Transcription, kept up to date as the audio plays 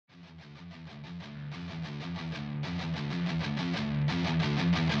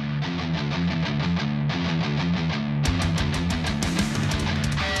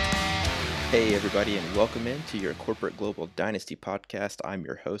Hey, everybody, and welcome into your Corporate Global Dynasty podcast. I'm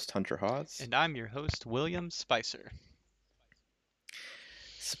your host, Hunter Hawes. And I'm your host, William Spicer.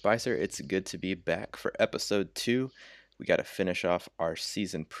 Spicer, it's good to be back for episode 2. We got to finish off our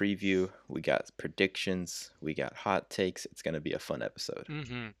season preview. We got predictions, we got hot takes. It's going to be a fun episode.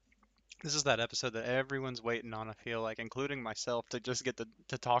 hmm This is that episode that everyone's waiting on, I feel like, including myself, to just get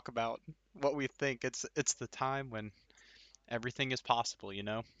to talk about what we think. It's the time when everything is possible, you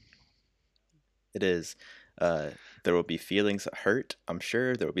know? It is. Uh, there will be feelings hurt, I'm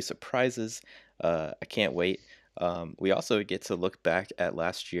sure. There will be surprises. I can't wait. We also get to look back at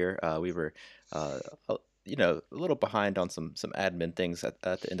last year. We were, uh, a- a little behind on some admin things at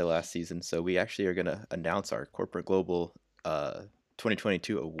the end of last season. So we actually are going to announce our Corporate Global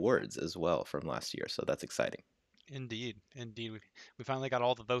 2022 awards as well from last year. So that's exciting. Indeed, indeed. We finally got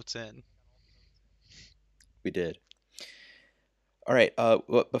all the votes in. We did. All right.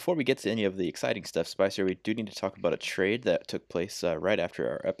 Well, before we get to any of the exciting stuff, Spicer, we do need to talk about a trade that took place right after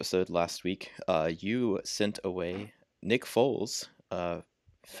our episode last week. You sent away Nick Foles,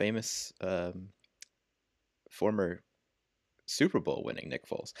 famous former Super Bowl winning Nick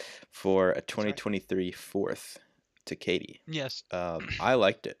Foles, for a That's right. 2023 fourth to Katie. Yes. I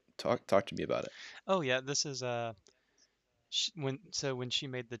liked it. Talk to me about it. Oh yeah, this is when she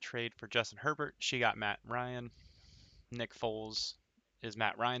made the trade for Justin Herbert, she got Matt Ryan. Nick Foles is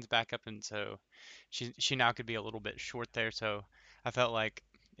Matt Ryan's backup, and so she now could be a little bit short there. So I felt like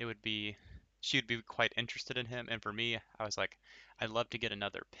it would be she would be quite interested in him. And for me, I was like, I'd love to get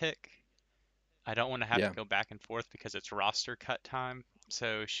another pick. I don't want to have to Yeah. go back and forth because it's roster cut time.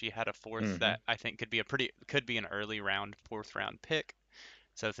 So she had a fourth Hmm. that I think could be an early round, fourth round pick.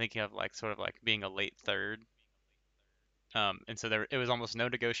 So thinking of like sort of like being a late third. And so it was almost no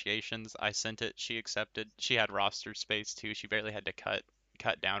negotiations. I sent it, she accepted. She had roster space too. She barely had to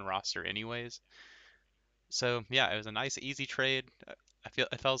cut down roster anyways. So yeah, it was a nice easy trade. I feel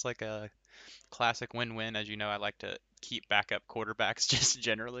it feels like a classic win-win. As you know, I like to keep backup quarterbacks just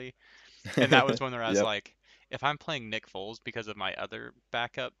generally. And that was one where I was Yep. like, if I'm playing Nick Foles because of my other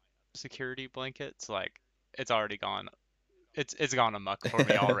backup security blankets, like it's already gone. It's gone amok for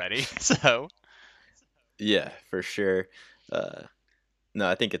me already. So Yeah, for sure. Uh, No,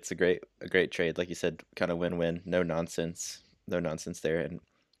 I think it's a great trade. Like you said, kind of win-win. No nonsense there. And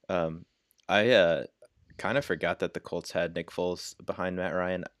I kind of forgot that the Colts had Nick Foles behind Matt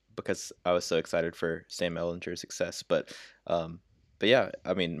Ryan because I was so excited for Sam Ellinger's success. Um, but yeah,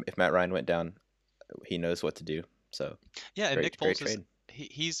 I mean, if Matt Ryan went down, he knows what to do. So yeah, and Nick great Foles is trade.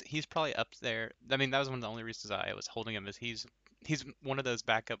 he's probably up there. I mean, that was one of the only reasons I was holding him is he's one of those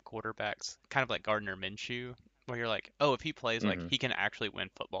backup quarterbacks, kind of like Gardner Minshew, where you're like, oh, if he plays, like Hmm. he can actually win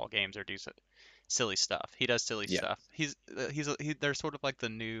football games or do silly stuff. He does silly Yeah, stuff. They're sort of like the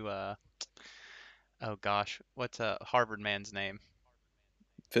new oh gosh, what's Harvard man's name?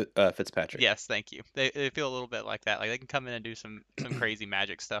 Fitzpatrick. Yes, thank you. They feel a little bit like that. Like they can come in and do some crazy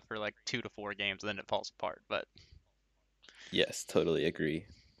magic stuff for like 2 to 4 games, and then it falls apart. But Yes, totally agree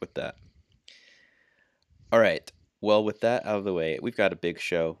with that. All right. Well, with that out of the way, we've got a big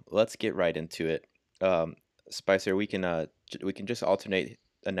show. Let's get right into it. Um, Spicer, we can just alternate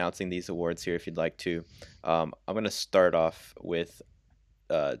announcing these awards here if you'd like to. I'm gonna start off with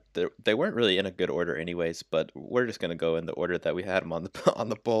they weren't really in a good order anyways, but we're just gonna go in the order that we had them on the on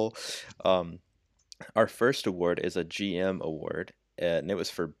the poll. Um, our first award is a GM award, and it was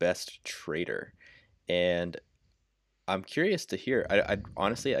for best trader. And I'm curious to hear. I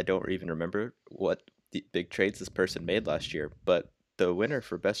honestly I don't even remember what the big trades this person made last year, but the winner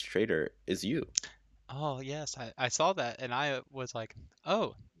for best trader is you. oh yes, I saw that and I was like,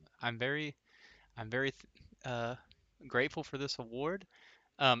 oh, I'm very I'm very grateful for this award.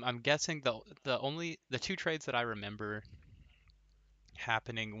 I'm guessing the two trades that I remember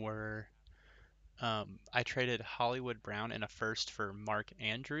happening were I traded Hollywood Brown in a first for Mark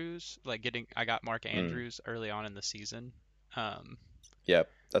Andrews, like getting I got Mark Mm, Andrews early on in the season. Um, yep,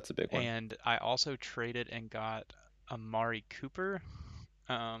 that's a big one. and I also traded and got Amari Cooper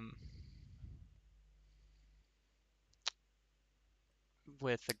um,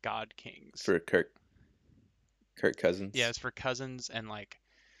 with the God Kings. For Kirk Yeah, Cousins. it's for Cousins and like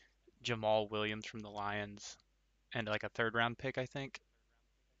Jamal Williams from the Lions and like a third round pick, I think.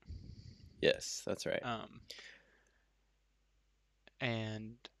 Yes, that's right. Um,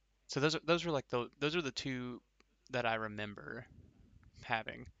 and so those are like those are the two that I remember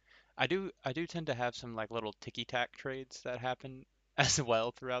having. I do tend to have some like little ticky tack trades that happen as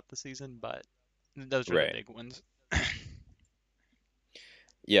well throughout the season, but those are the Right. big ones.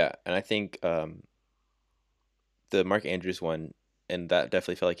 Yeah, and I think the Mark Andrews one. and that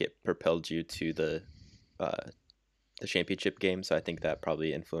definitely felt like it propelled you to uh, the championship game. So I think that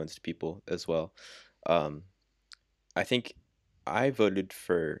probably influenced people as well. Um, I think I voted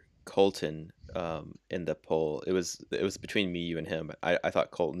for Colton in the poll. It was between me, you, and him. I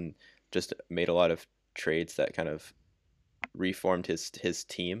thought Colton just made a lot of trades that kind of reformed his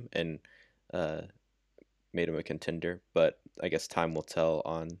team and uh, made him a contender. But I guess time will tell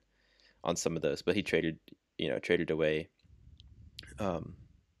on some of those. But he traded away. Um,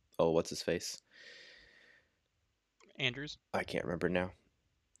 oh, what's his face? Andrews. I can't remember now.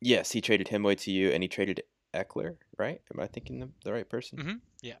 Yes, he traded him away to you, and he traded Eckler, right? Am I thinking the right person?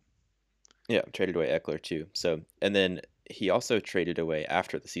 Yeah. Yeah, traded away Eckler too. So, and then he also traded away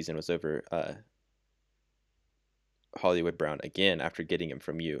after the season was over, Hollywood Brown again after getting him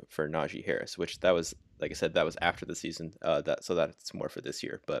from you for Najee Harris, which that was, like I said, that was after the season. That's more for this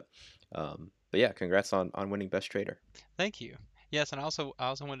year. But yeah, congrats on winning best trader. Thank you. Yes, and I also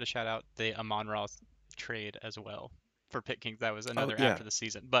wanted to shout out the Amon Ross trade as well for Pitt Kings. That was Oh another yeah, after the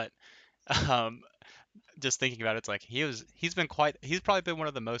season. But um, just thinking about it, it's like he's probably been one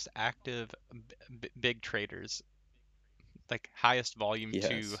of the most active big traders, like highest volume he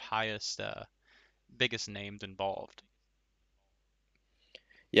to has. highest biggest names involved.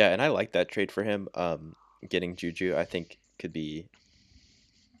 Yeah, and I like that trade for him. Getting Juju, I think it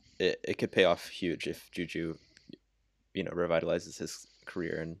could pay off huge if Juju, revitalizes his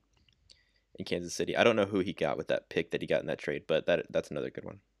career in Kansas City. I don't know who he got with that pick that he got in that trade, but that's another good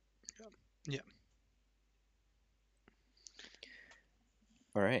one. Yeah.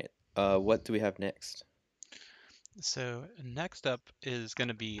 All right. What do we have next? So next up is going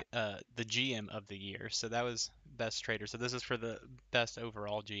to be the GM of the year. So that was best trader. So this is for the best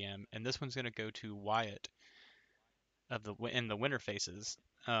overall GM, and this one's going to go to Wyatt in the winner faces.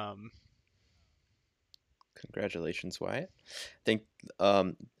 Um, Congratulations, Wyatt. I think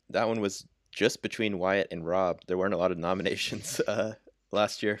um, that one was just between Wyatt and Rob. There weren't a lot of nominations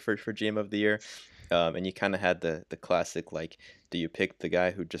last year for GM of the year, and you kind of had the classic like, do you pick the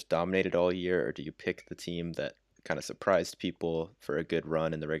guy who just dominated all year, or do you pick the team that kind of surprised people for a good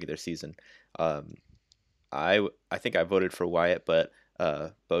run in the regular season? Um, I think I voted for Wyatt, but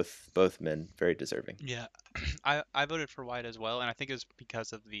both men very deserving. yeah, I voted for Wyatt as well, and I think it was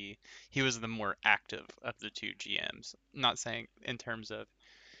because of he was the more active of the two GMs. Not saying in terms of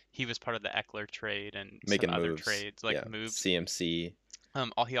he was part of the Eckler trade and some Making other moves, trades like yeah. moves. CMC,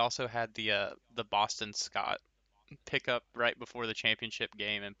 He also had the Boston Scott pick up right before the championship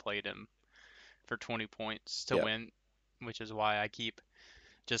game and played him for 20 points to yeah. win, which is why I keep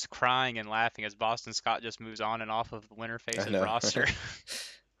just crying and laughing as Boston Scott just moves on and off of the winner I faces know. roster.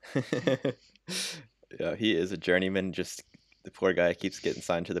 Yeah, he is a journeyman. Just the poor guy keeps getting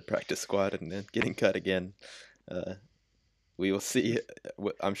signed to the practice squad and then getting cut again. Uh, we will see.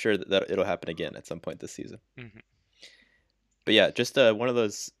 I'm sure that it'll happen again at some point this season. hmm But yeah, just one of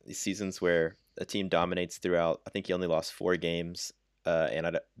those seasons where a team dominates throughout. I think he only lost 4 games,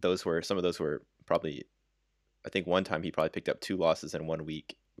 and some of those were probably. I think one time he probably picked up 2 losses in one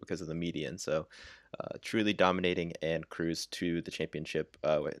week because of the median. So, truly dominating and cruised to the championship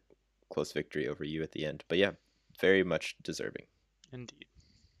with close victory over you at the end. But yeah, very much deserving. Indeed.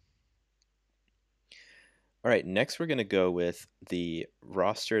 All right, next we're going to go with the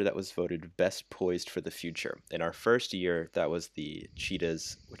roster that was voted best poised for the future. In our first year, that was the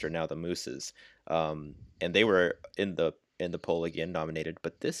Cheetahs, which are now the Mooses, and they were in the poll again, nominated.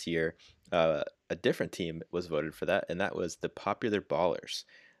 But this year, a different team was voted for that, and that was the Popular Ballers.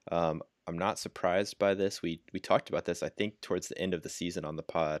 I'm not surprised by this. We talked about this, I think, towards the end of the season on the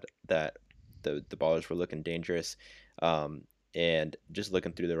pod that the Ballers were looking dangerous, um, and just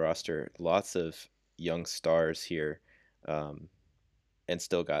looking through the roster, lots of young stars here, um, and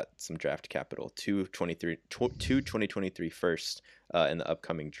still got some draft capital. Two 2023 first in the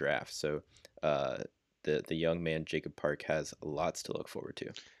upcoming draft. So the young man Jacob Park has lots to look forward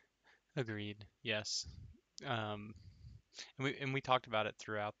to. Agreed. Yes. Um, and we talked about it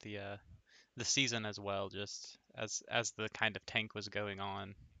throughout the season as well, just as the kind of tank was going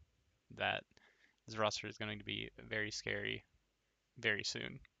on, that this roster is going to be very scary very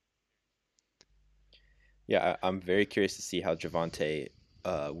soon. Yeah, I'm very curious to see how Javante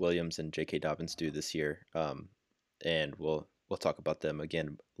Williams and J.K. Dobbins do this year, and we'll talk about them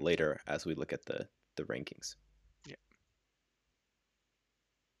again later as we look at the rankings. Yeah.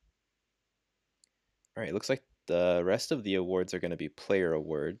 All right, looks like the rest of the awards are going to be player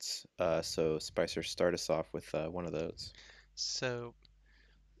awards. So Spicer, start us off with one of those. So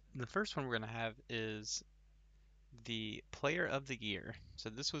the first one we're going to have is the player of the year. So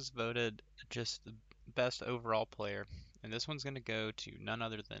this was voted just the best overall player. And this one's going to go to none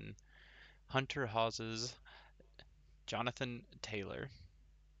other than Hunter Hawes's Jonathan Taylor.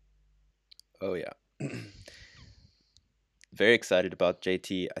 Oh yeah. Very excited about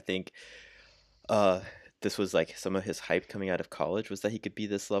JT. I think uh this was like some of his hype coming out of college was that he could be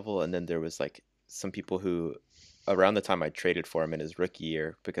this level, and then there was like some people who around the time I traded for him in his rookie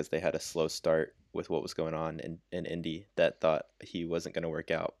year because they had a slow start with what was going on in Indy that thought he wasn't going to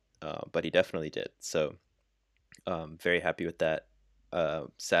work out, but he definitely did. So very happy with that.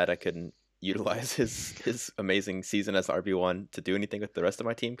 Sad I couldn't utilize his amazing season as RB1 to do anything with the rest of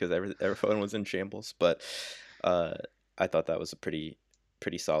my team because everyone was in shambles. But uh, I thought that was a pretty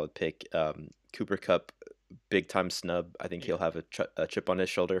solid pick. Cooper Cup, big time snub. I think Yeah. he'll have a chip on his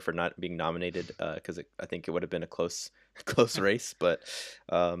shoulder for not being nominated because I think it would have been a close race. But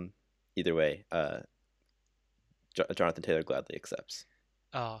either way, Jonathan Taylor gladly accepts.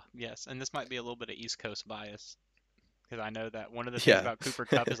 Oh, yes. And this might be a little bit of East Coast bias because I know that one of the things Yeah, about Cooper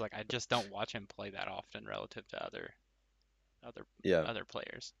Cup is like I just don't watch him play that often relative to other yeah. other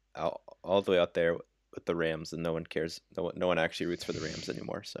players. All the way out there with the Rams, and no one cares. No one actually roots for the Rams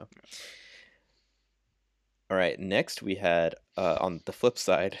anymore. So, all right. Next, we had on the flip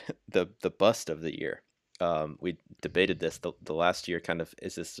side the bust of the year. We debated this the last year. Kind of,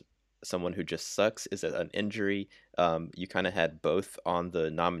 is this someone who just sucks? Is it an injury? You kind of had both on the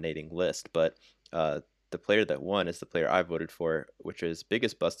nominating list, but the player that won is the player I voted for, which is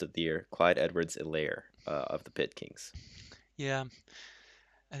biggest bust of the year, Clyde Edwards-Helaire of the Pit Kings. Yeah,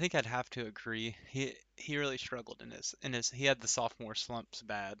 I think I'd have to agree. He really struggled in his he had the sophomore slumps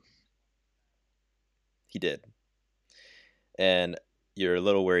bad. He did. And you're a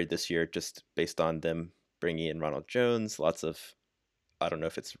little worried this year just based on them bringing in Ronald Jones. Lots of, I don't know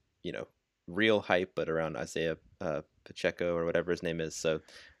if it's, real hype, but around Isaiah Pacheco or whatever his name is. So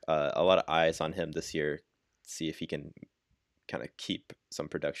a lot of eyes on him this year. See if he can kind of keep some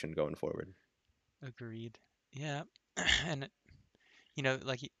production going forward. Agreed. Yeah. And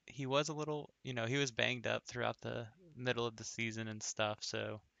like he was a little, he was banged up throughout the middle of the season and stuff,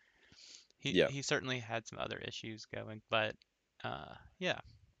 so he Yeah. he certainly had some other issues going, but yeah,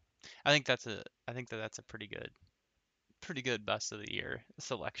 I think that's a pretty good bust of the year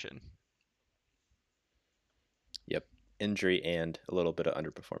selection. Yep. Injury and a little bit of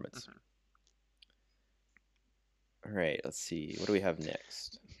underperformance. Mhm. All right. Let's see. What do we have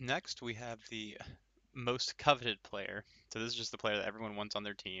next? Next, we have the most coveted player. So this is just the player that everyone wants on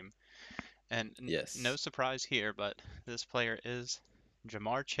their team. And no Yes. surprise here, but this player is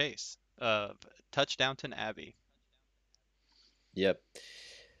Jamar Chase of Touchdownton Abbey. Yep.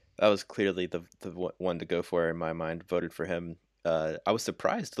 That was clearly the one to go for in my mind. Voted for him. I was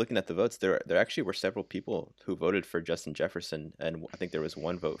surprised looking at the votes. There actually were several people who voted for Justin Jefferson, and I think there was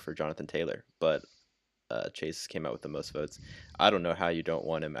one vote for Jonathan Taylor. But Chase came out with the most votes. I don't know how you don't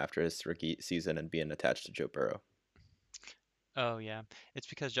want him after his rookie season and being attached to Joe Burrow. Oh yeah, it's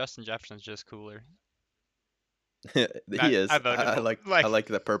because Justin Jefferson's just cooler. He I is. voted I for like I like like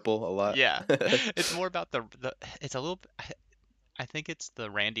the purple a lot. yeah. It's more about the it's a little I think it's the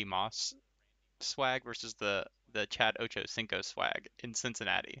Randy Moss swag versus the Chad Ochocinco swag in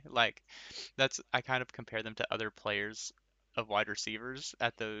Cincinnati. Like I kind of compare them to other players of wide receivers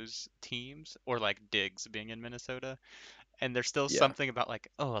at those teams or like Diggs being in Minnesota. And there's still Yeah, something about like,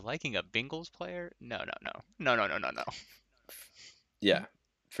 oh, liking a Bengals player? No, no, no. No, no, no, no, no. yeah,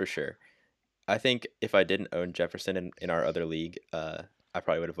 for sure. I think if I didn't own Jefferson in our other league, I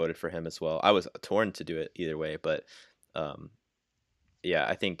probably would have voted for him as well. I was torn to do it either way, but um, yeah,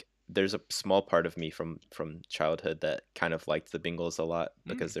 I think there's a small part of me from childhood that kind of liked the Bengals a lot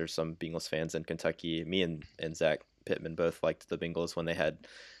Mm, because there's some Bengals fans in Kentucky. Me and Zach Pittman both liked the Bengals when they had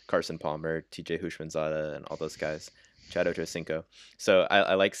Carson Palmer, T.J. Houshmandzadeh, and all those guys, Chad Ochocinco. So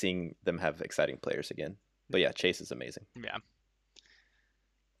I like seeing them have exciting players again. But yeah, Chase is amazing. yeah.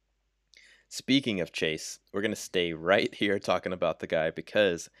 Speaking of Chase, we're gonna stay right here talking about the guy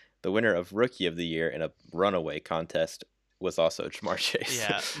because the winner of Rookie of the Year in a runaway contest was also Jamar Chase.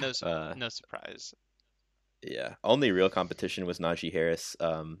 Yeah, uh, no surprise. Yeah, only real competition was Najee Harris,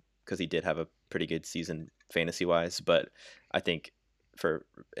 because he did have a pretty good season fantasy wise, but I think for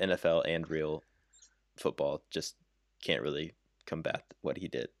NFL and real football, just can't really combat what he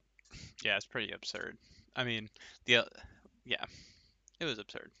did. Yeah, it's pretty absurd. I mean, the yeah, it was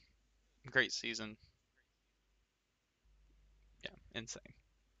absurd. Great season. Yeah, insane.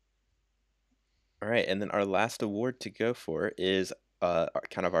 All right, and then our last award to go for is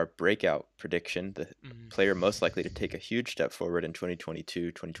kind of our breakout prediction, the Mm. player most likely to take a huge step forward in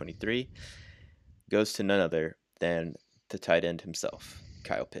 2022, 2023 goes to none other than the tight end himself,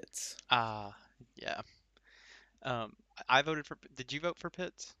 Kyle Pitts. Ah, yeah. Um, I voted for. Did you vote for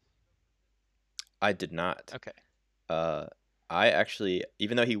Pitts? I did not. Okay. Uh, I actually,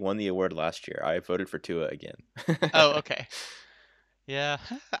 even though he won the award last year, I voted for Tua again. Oh, okay. Yeah,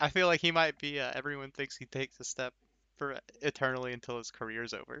 I feel like he might be. Everyone thinks he takes a step for eternally until his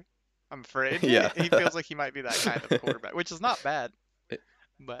career's over. I'm afraid Yeah. he feels like he might be that kind of quarterback, which is not bad,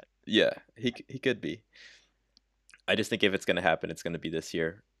 but Yeah, he could be. I just think if it's going to happen, it's going to be this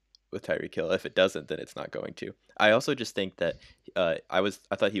year with Tyreek Hill. If it doesn't, then it's not going to. I also just think that I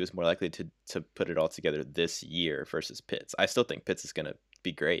thought he was more likely to put it all together this year versus Pitts. I still think Pitts is going to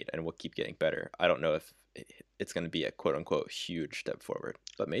be great and will keep getting better. I don't know if it's going to be a quote unquote huge step forward,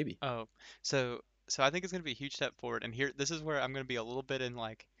 but maybe. oh, so I think it's gonna be a huge step forward. And here, this is where I'm gonna be a little bit in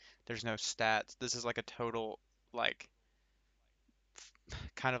like, there's no stats. This is like a total like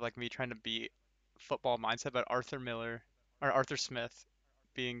kind of like me trying to be football mindset, but Arthur Miller or Arthur Smith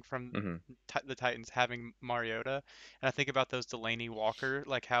being from Hmm. the Titans having Mariota, and I think about those Delaney Walker,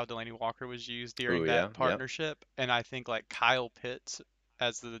 like how Delaney Walker was used Oh during yeah, that yeah, partnership, and I think like Kyle Pitts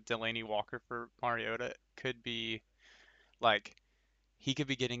as the Delaney Walker for Mariota could be like he could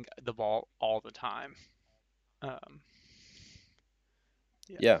be getting the ball all the time. Um,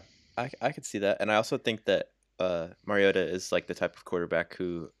 yeah, yeah. I could see that, and I also think that Mariota is like the type of quarterback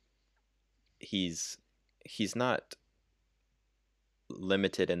who he's he's not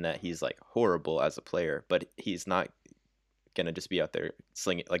limited in that he's like horrible as a player, but he's not gonna just be out there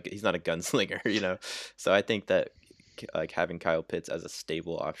slinging, like he's not a gunslinger, you know. So I think that like having Kyle Pitts as a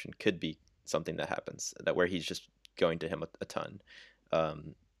stable option could be something that happens, that where he's just going to him a ton.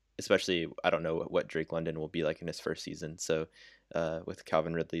 Um, Especially I don't know what Drake London will be like in his first season. So with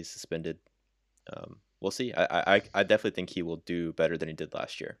Calvin Ridley suspended, we'll see. I definitely think he will do better than he did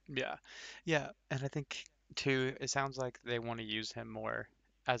last year. yeah, yeah, and I think too, it sounds like they want to use him more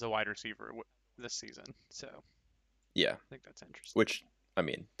as a wide receiver this season. So I Yeah, think that's interesting. which I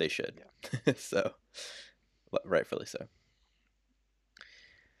mean they should. Yeah. So rightfully so.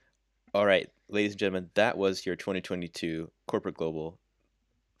 All right, ladies and gentlemen, that was your 2022 Corporate Global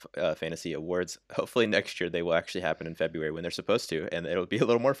Fantasy Awards. Hopefully, next year they will actually happen in February when they're supposed to, and it'll be a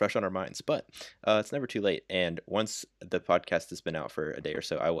little more fresh on our minds. But it's never too late. And once the podcast has been out for a day or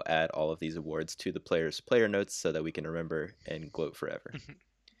so, I will add all of these awards to the players' player notes so that we can remember and gloat forever.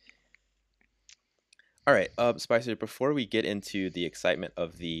 All right, Spicer, before we get into the excitement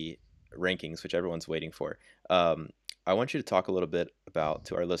of the rankings, which everyone's waiting for, I want you to talk a little bit about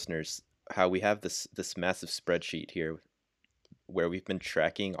to our listeners how we have this massive spreadsheet here where we've been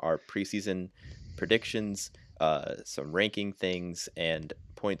tracking our preseason predictions, some ranking things, and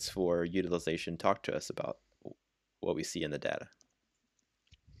points for utilization. Talk to us about what we see in the data.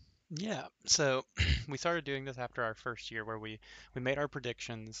 Yeah, so we started doing this after our first year where we made our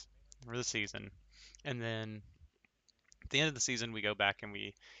predictions for the season, and then at the end of the season we go back and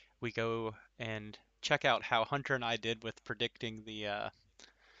we go and check out how Hunter and I did with predicting the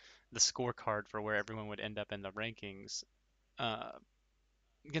scorecard for where everyone would end up in the rankings uh,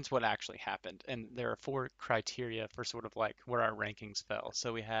 against what actually happened. And there are four criteria for sort of like where our rankings fell.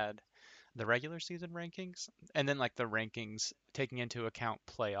 So we had the regular season rankings, and then like the rankings taking into account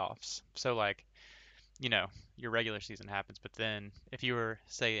playoffs. So like, you know, your regular season happens, but then if you were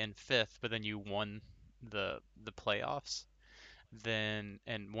say in fifth, but then you won the playoffs, then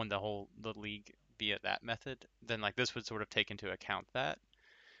and won the league via that method, then like this would sort of take into account that.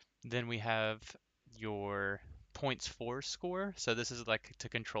 Then we have your points for score. So this is like to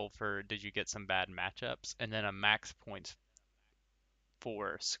control for did you get some bad matchups, and then a max points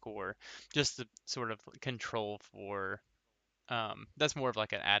for score, just to sort of control for that's more of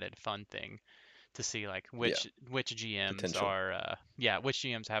like an added fun thing to see like Yeah, which GMs potential. are yeah, which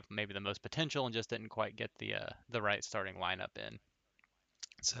GMs have maybe the most potential and just didn't quite get the right starting lineup in.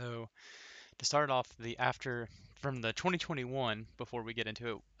 So to start off the after from the 2021 before we get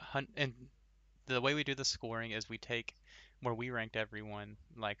into it, and the way we do the scoring is we take where we ranked everyone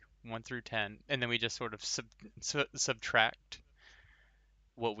like 1 through 10, and then we just sort of subtract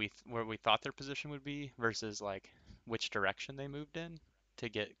where we thought their position would be versus like which direction they moved in to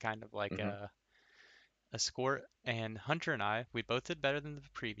get kind of like Hmm. a score. And Hunter and I, we both did better than the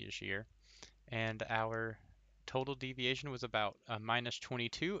previous year, and our total deviation was about a minus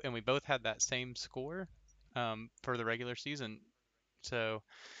 22, and we both had that same score for the regular season. So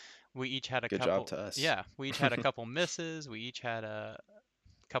we each had a Good job couple, to us. yeah, we each had a couple misses, we each had a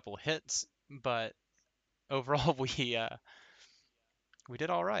couple hits, but overall we did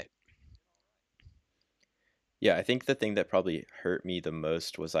all right. Yeah, I think the thing that probably hurt me the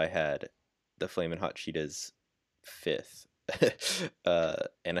most was I had the Flamin' Hot Cheetahs fifth,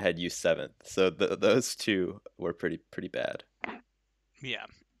 and I had you seventh. So those two were pretty bad. Yeah.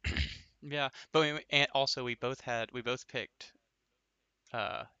 Yeah, but and also we both picked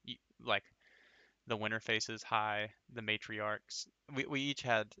like the winter faces high, the matriarchs. We each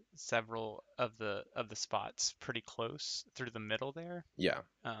had several of the spots pretty close through the middle there. Yeah.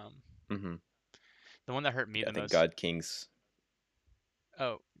 Um, Hmm. the one that hurt me Yeah, the I think most. God Kings.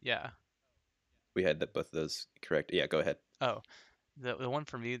 Oh yeah. We had both of those correct. Yeah, go ahead. Oh, the one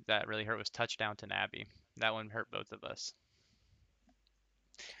for me that really hurt was touchdown to Nabby. That one hurt both of us.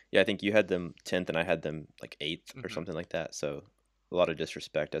 Yeah, I think you had them 10th and I had them like 8th or Hmm. something like that. So a lot of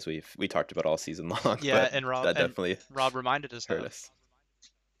disrespect as we talked about all season long, Yeah, but that And definitely Rob reminded us hurt of, us.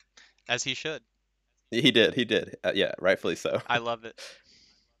 as he should. He did. He did. Yeah, rightfully so. I love it.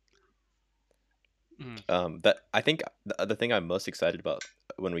 Mm. That I think the thing I'm most excited about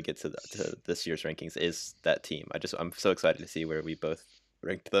when we get to this year's rankings is that team. I'm so excited to see where we both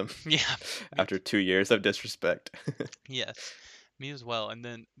ranked them Yeah, me after 2 years of disrespect. yes, me as well. And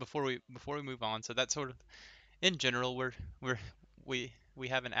then before we move on, so that's sort of in general we're we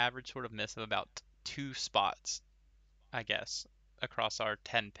have an average sort of miss of about 2 spots, I guess, across our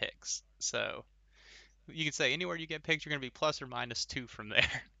 10 picks. So you could say anywhere you get picked, you're going to be plus or minus 2 from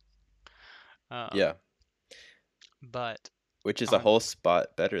there. Um, Yeah, but which is a on whole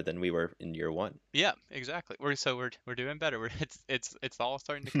spot better than we were in year one. Yeah, exactly. We're doing better. It's all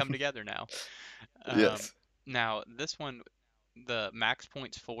starting to come together now. Um, Yes. Now this one, the max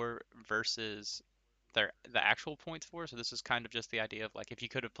points for versus the actual points for. So this is kind of just the idea of like if you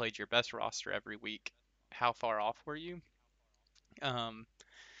could have played your best roster every week, how far off were you? Um,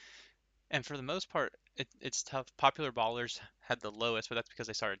 and for the most part, it's tough. Popular ballers had the lowest, but that's because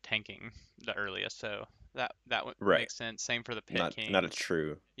they started tanking the earliest. So Right. makes sense. Same for the Pit Not a Kings.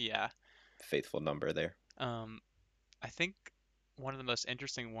 true Yeah. faithful number there. Um, I think one of the most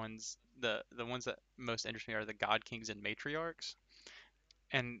interesting ones, the ones that most interest me are the God Kings and Matriarchs.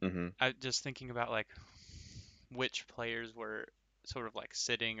 And Hmm. I just thinking about like which players were sort of like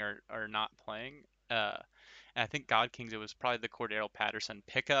sitting or not playing. And I think God Kings, it was probably the Cordero Patterson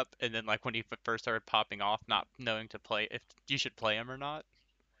pickup, and then like when he first started popping off, not knowing to play if you should play him or not.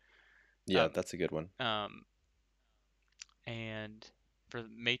 Yeah, Um, that's a good one. um, and for the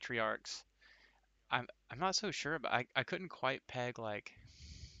Matriarchs, I'm not so sure, but I couldn't quite peg like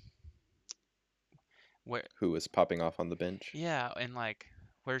where. Who was popping off on the bench? Yeah, and like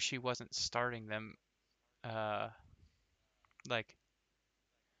where she wasn't starting them, uh, like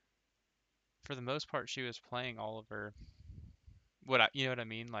for the most part she was playing all of her. You know what I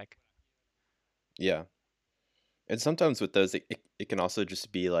mean? Like, Yeah. And sometimes with those, it can also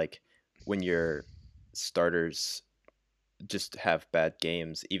just be like when your starters just have bad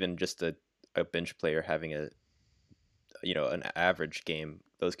games, even just a bench player having an average game,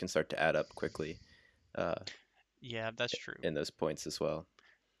 those can start to add up quickly uh, yeah, that's true. in those points as well.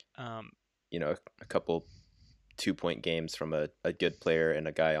 Um, A couple 2 point games from a good player and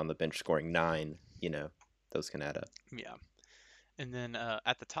a guy on the bench scoring nine, those can add up. yeah, and then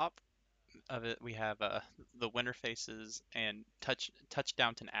at the top of it we have the Winter Faces and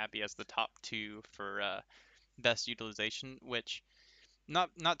Touchdown to Abbey as the top two for best utilization, which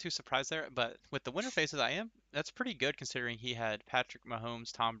not too surprised there, but with the Winter Faces, that's pretty good considering he had Patrick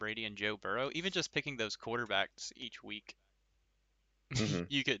Mahomes, Tom Brady, and Joe Burrow. Even just picking those quarterbacks each week, Hmm.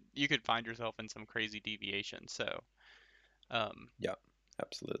 you could find yourself in some crazy deviation. So, um, Yeah,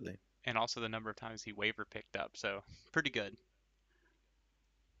 absolutely. and also the number of times he waiver picked up, so pretty good.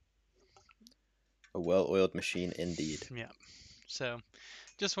 A well-oiled machine indeed. Yeah. So,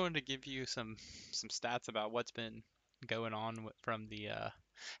 just wanted to give you some stats about what's been going on from the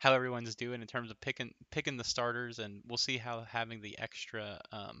how everyone's doing in terms of picking the starters, and we'll see how having the extra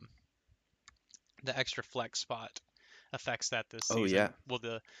flex spot affects that this Oh season. yeah,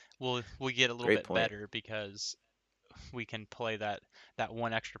 We'll get a little great bit point. better because we can play that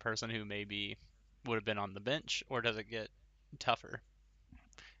one extra person who maybe would have been on the bench, or does it get tougher?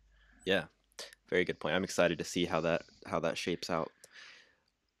 Yeah, very good point. I'm excited to see how that shapes out.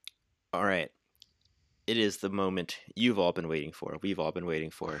 All right, it is the moment you've all been waiting for. We've all been waiting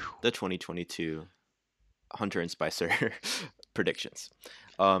for the 2022 Hunter and Spicer predictions.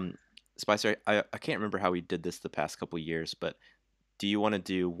 Um, Spicer, I can't remember how we did this the past couple years, but do you want to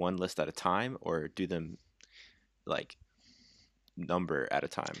do one list at a time or do them like number at a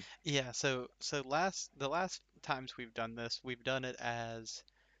time? Yeah, so the last times we've done this, we've done it as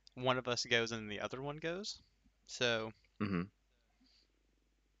one of us goes and the other one goes. So, Hmm.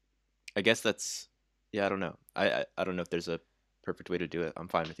 I guess that's yeah. I don't know. I don't know if there's a perfect way to do it. I'm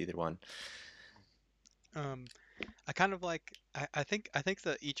fine with either one. um, I kind of like I think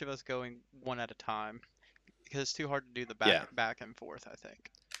that each of us going one at a time because it's too hard to do the Yeah, back and forth, I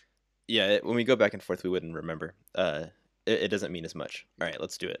think. yeah. When we go back and forth, we wouldn't remember. It doesn't mean as much. All right,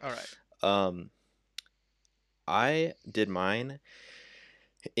 let's do it. All right. Um, I did mine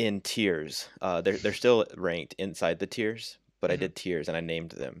in tiers. They're still ranked inside the tiers, but I Hmm. did tiers and I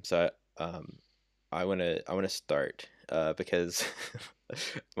named them. I wanna start because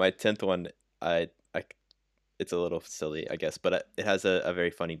my 10th one I it's a little silly I guess, but it has a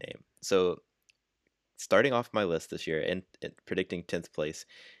very funny name. So starting off my list this year and predicting 10th place,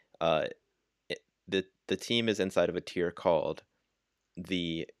 uh, the team is inside of a tier called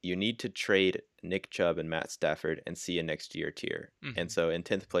the you need to trade Nick Chubb and Matt Stafford and see a next year tier. And Hmm. so in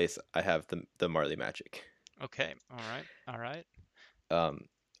 10th place, I have the Marley Magic. Okay. All right. All right. Um,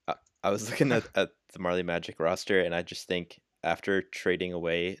 I was looking at the Marley Magic roster, and I just think after trading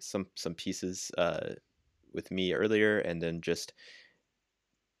away some pieces with me earlier, and then just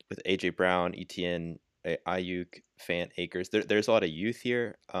with AJ Brown, ETN, Ayuk, Fant, Akers, there's a lot of youth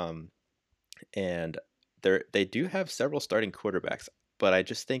here. And they do have several starting quarterbacks, but I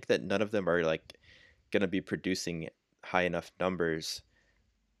just think that none of them are like going to be producing high enough numbers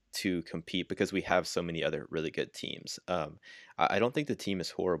to compete because we have so many other really good teams. I don't think the team is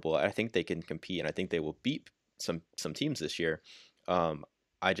horrible. I think they can compete, and I think they will beat some teams this year. Um,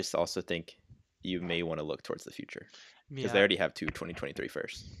 I just also think you may want to look towards the future because they Yeah. already have two 2023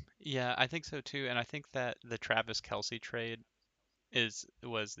 firsts. Yeah, I think so too. And I think that the Travis Kelsey trade is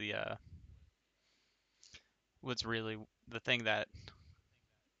was the was really the thing that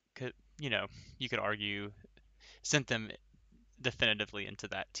could, you could argue sent them definitively into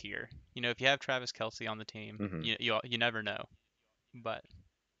that tier. If you have Travis Kelsey on the team, Hmm. you never know. But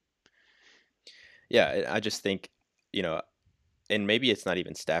Yeah, I just think you know and maybe it's not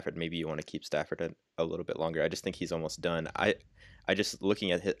even Stafford. Maybe you want to keep Stafford a little bit longer. I just think he's almost done. I just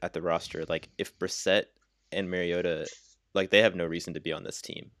looking at the roster, like if Brissett and Mariota, like they have no reason to be on this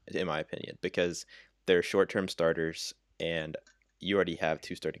team, in my opinion, because they're short term starters, and you already have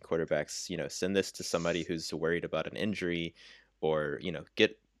two starting quarterbacks. Send this to somebody who's worried about an injury, or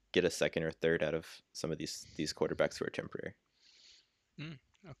get a second or third out of some of these quarterbacks who are temporary. mm,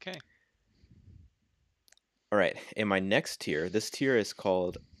 okay, All right, in my next tier, this tier is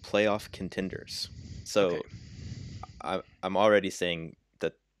called playoff contenders. okay, So I'm already saying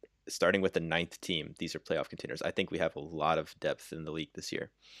that starting with the ninth team, these are playoff contenders. I think we have a lot of depth in the league this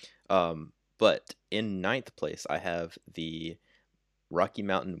year. But in ninth place, I have the Rocky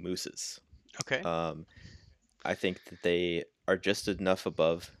Mountain Mooses. okay. Um, I think that they are just enough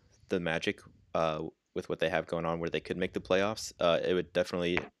above the Magic with what they have going on where they could make the playoffs. It would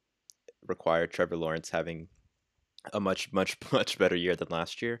definitely require Trevor Lawrence having a much, much, much better year than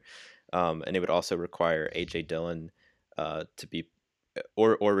last year. And it would also require AJ Dillon to be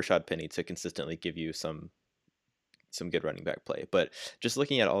or Rashad Penny to consistently give you some good running back play. But just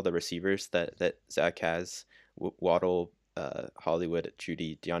looking at all the receivers that Zach has, Waddle, Hollywood,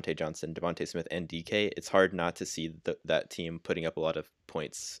 Judy, Deontay Johnson, Devontae Smith, and DK, it's hard not to see that team putting up a lot of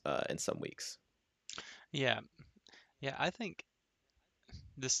points in some weeks. Yeah, yeah. I think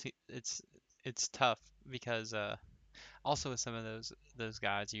it's tough because also with some of those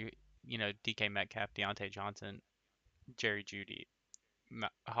guys, DK Metcalf, Deontay Johnson, Jerry Judy,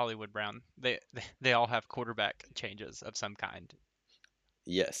 Hollywood Brown, they all have quarterback changes of some kind.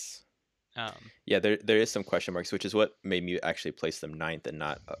 Yes. Um, Yeah, there is some question marks, which is what made me actually place them ninth and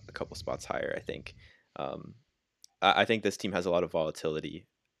not a couple spots higher. I think, um, I think this team has a lot of volatility,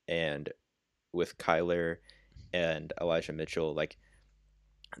 and with Kyler and Elijah Mitchell, like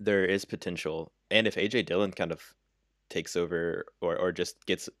there is potential. And if AJ Dillon kind of takes over or just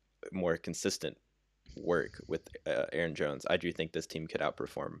gets more consistent work with Aaron Jones, I do think this team could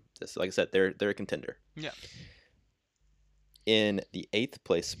outperform this. Like I said, they're a contender. yeah. In the eighth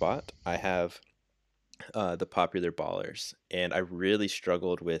place spot, I have the popular ballers, and I really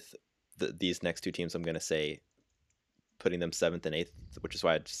struggled with these next two teams. I'm going to say putting them seventh and eighth, which is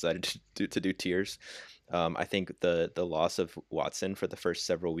why I decided to do tiers. I think the loss of Watson for the first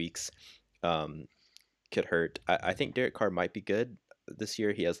several weeks um, could hurt. I think Derek Carr might be good this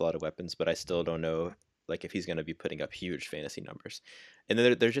year. He has a lot of weapons, but I still don't know like if he's going to be putting up huge fantasy numbers. And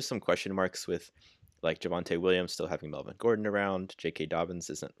then there's just some question marks with like Javonte Williams still having Melvin Gordon around. J.K. Dobbins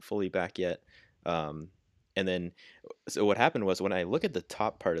isn't fully back yet. Um, and then, so what happened was when I look at the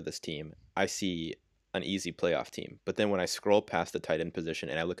top part of this team, I see an easy playoff team. But then when I scroll past the tight end position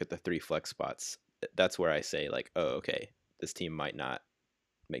and I look at the three flex spots, that's where I say like, oh, okay, this team might not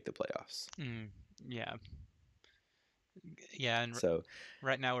make the playoffs. Mm, yeah. Yeah, and So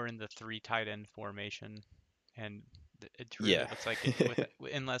right now we're in the three tight end formation. and it really Yeah. looks like it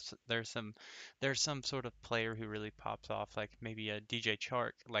with unless there's some sort of player who really pops off, like maybe a DJ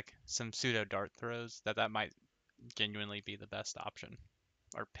Chark, like some pseudo dart throws that might genuinely be the best option,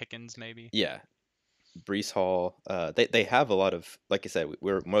 or Pickens maybe. Yeah, Brees Hall. They have a lot of, like I said,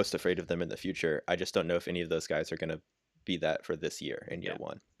 we're most afraid of them in the future. I just don't know if any of those guys are going to be that for this year in year Yeah,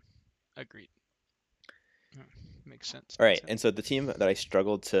 one. agreed. Hmm, makes sense. All Makes right, and sense. so the team that I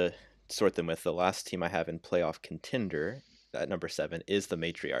struggled to sort them with, the last team I have in playoff contender at number 7 is the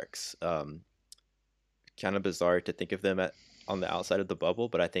Matriarchs. Kind of bizarre to think of them at on the outside of the bubble,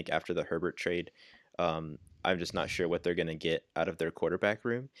 but I think after the Herbert trade, I'm just not sure what they're going to get out of their quarterback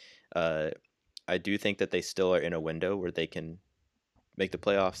room. Uh, I do think that they still are in a window where they can make the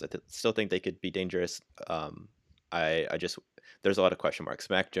playoffs. Still think they could be dangerous. I just there's a lot of question marks.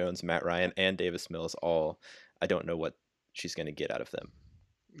 Mac Jones, Matt Ryan, and Davis Mills all. I don't know what she's going to get out of them.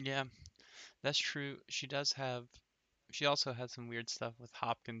 Yeah, that's true. She does have. She also has some weird stuff with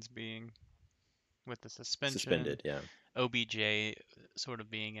Hopkins being with the suspension, Suspended, yeah. OBJ sort of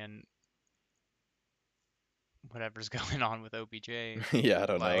being in whatever's going on with OBJ. Yeah, I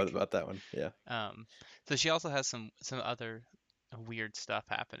don't know Like, about that one. Yeah. um, so she also has some other weird stuff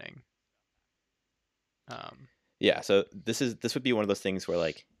happening. Um, Yeah, so this would be one of those things where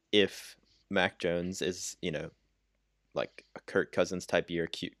like if Mac Jones is, like a Kirk Cousins type year,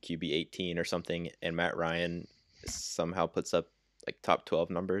 QB 18 or something, and Matt Ryan somehow puts up like top 12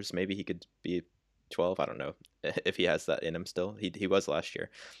 numbers, maybe he could be 12. I don't know if he has that in him still. He was last year,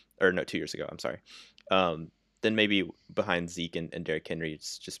 or no, 2 years ago. I'm sorry. Then maybe behind Zeke and Derrick Henry,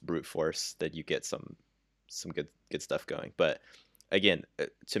 it's just brute force that you get some good stuff going. But again,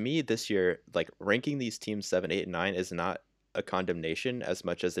 to me this year, like ranking these teams 7, 8, and 9 is not a condemnation as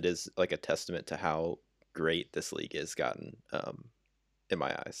much as it is like a testament to how great this league has gotten in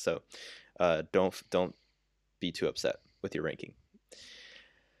my eyes. So don't be too upset with your ranking.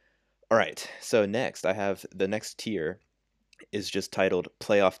 All right. So next, I have the next tier is just titled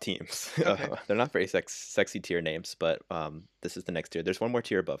playoff teams. okay. They're not very sexy tier names, but this is the next tier. There's one more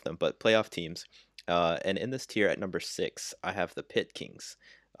tier above them, but playoff teams. And in this tier at number 6, I have the Pit Kings.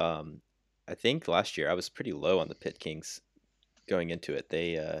 Um, I think last year I was pretty low on the Pit Kings going into it.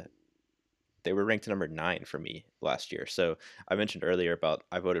 They were ranked number 9 for me last year. So I mentioned earlier about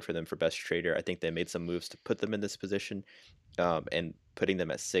I voted for them for best trader. I think they made some moves to put them in this position, and putting them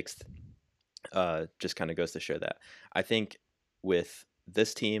at 6th just kind of goes to show that. I think with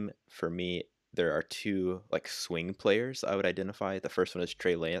this team, for me, there are two like swing players I would identify. The first one is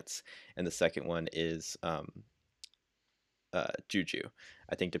Trey Lance, and the second one is Juju.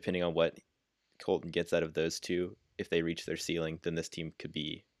 I think depending on what Colton gets out of those two, if they reach their ceiling, then this team could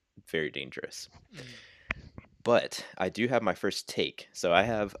be very dangerous. Mm, But I do have my first take. So I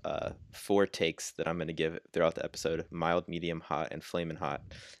have 4 takes that I'm going to give throughout the episode: mild, medium, hot, and flaming hot.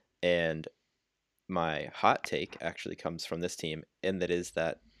 And my hot take actually comes from this team, and that is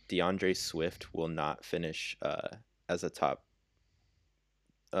that DeAndre Swift will not finish as a top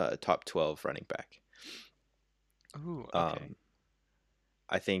 12 running back. ooh, okay. Um,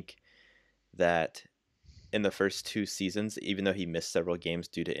 I think that in the first 2 seasons, even though he missed several games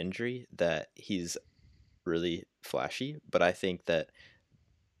due to injury, that he's really flashy. But I think that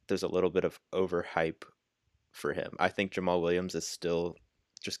there's a little bit of overhype for him. I think Jamal Williams is still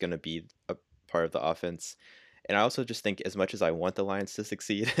just going to be a part of the offense. And I also just think, as much as I want the Lions to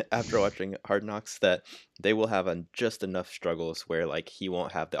succeed after watching Hard Knocks, that they will have just enough struggles where like he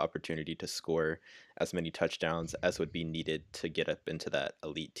won't have the opportunity to score as many touchdowns as would be needed to get up into that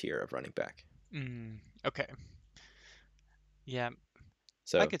elite tier of running back. Okay. Yeah, I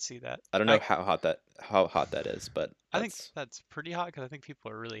So could see that. I don't know I how hot that is, but I think that's that's pretty hot because I think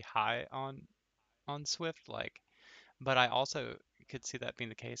people are really high on Swift. Like, but I also could see that being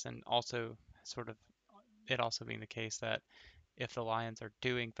the case, and also sort of it also being the case that if the Lions are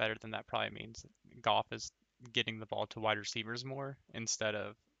doing better, then that probably means Goff is getting the ball to wide receivers more instead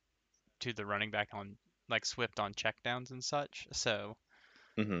of to the running back on like Swift on checkdowns and such. So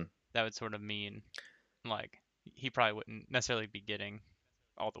hmm that would sort of mean like he probably wouldn't necessarily be getting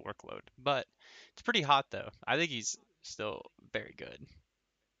all the workload. But it's pretty hot though. I think he's still very good.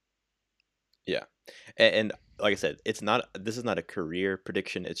 yeah. And like I said, this is not a career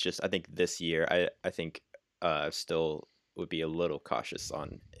prediction. It's just I think this year I think still would be a little cautious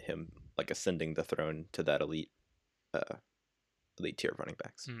on him like ascending the throne to that uh, elite tier of running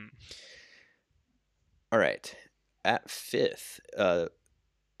backs. Mm, All right, at 5th,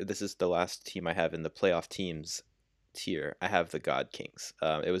 this is the last team I have in the playoff teams tier. I have the God Kings.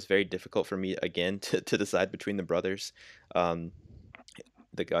 It was very difficult for me again to decide between the brothers. Um,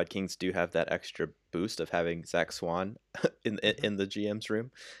 the God Kings do have that extra boost of having Zach Swan Hmm. in the GM's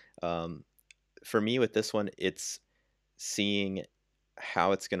room. Um, for me, with this one, it's seeing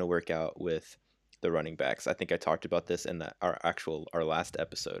how it's going to work out with the running backs. I think I talked about this in our last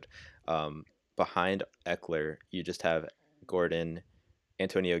episode. Um, Behind Eckler, you just have Gordon,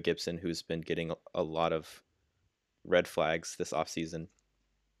 Antonio Gibson, who's been getting a lot of red flags this offseason.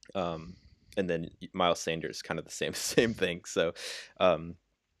 Um, and then Miles Sanders, kind of the same same thing. So um,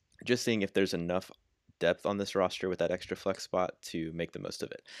 just seeing if there's enough depth on this roster with that extra flex spot to make the most of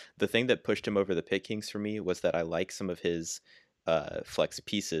it. The thing that pushed him over the Pit Kings for me was that I like some of his flex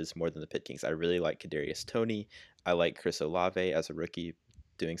pieces more than the Pit Kings. I really like Kadarius Toney. I like Chris Olave as a rookie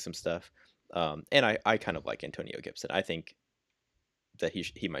doing some stuff. And I kind of like Antonio Gibson. I think that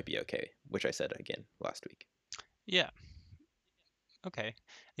he might be okay, which I said again last week. Yeah. Okay.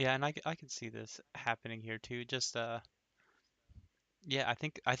 Yeah, and I can see this happening here too. Just yeah,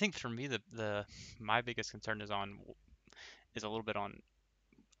 I think for me the my biggest concern is a little bit on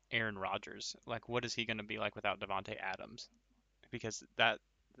Aaron Rodgers. Like, what is he going to be like without Devonte Adams? Because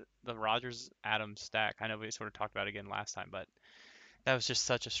the Rodgers Adams stack, I know we sort of talked about it again last time, but that was just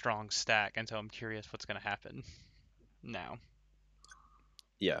such a strong stack, and so I'm curious what's going to happen now.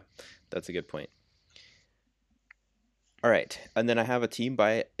 Yeah, that's a good point. All right. And then I have a team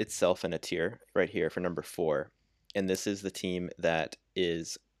by itself in a tier right here for number 4. And this is the team that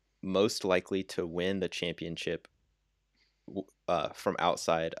is most likely to win the championship from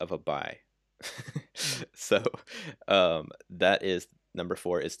outside of a bye. Mm, So that is number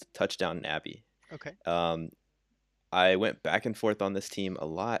 4 is Touchdown Nabby. okay. Um, I went back and forth on this team a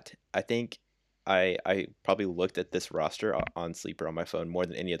lot. I think I probably looked at this roster on Sleeper on my phone more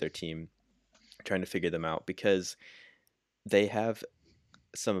than any other team, trying to figure them out because they have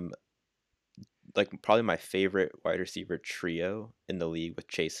some, like, probably my favorite wide receiver trio in the league with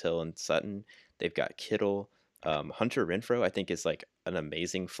Chase Hill and Sutton. They've got Kittle. Hunter Renfro, I think, is like an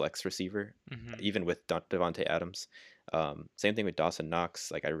amazing flex receiver, Hmm. even with Devontae Adams. Same thing with Dawson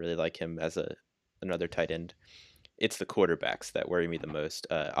Knox. Like, I really like him as another tight end. It's the quarterbacks that worry me the most.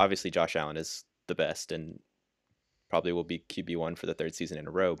 Obviously, Josh Allen is the best and probably will be QB1 for the third season in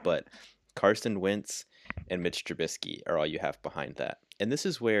a row, but Carson Wentz and Mitch Trubisky are all you have behind that. And this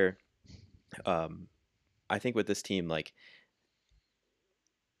is where um, I think with this team, like,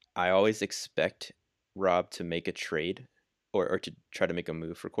 I always expect Rob to make a trade or to try to make a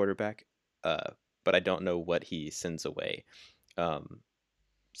move for quarterback, uh, but I don't know what he sends away. Um,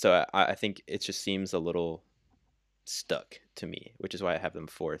 so I think it just seems a little stuck to me, which is why I have them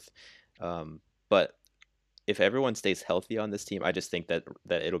fourth. But if everyone stays healthy on this team, I just think that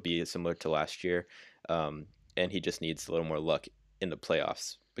it'll be similar to last year, and he just needs a little more luck in the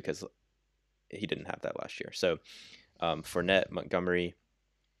playoffs because he didn't have that last year. So Fournette, Montgomery,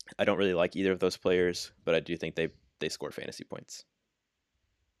 I don't really like either of those players, but I do think they score fantasy points.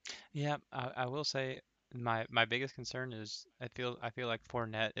 Yeah, I will say my biggest concern is I feel like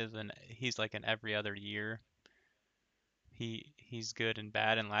Fournette he's like an every other year. He's good and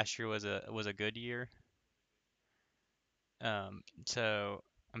bad, and last year was a good year. So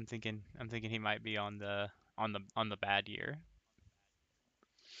I'm thinking he might be on the bad year.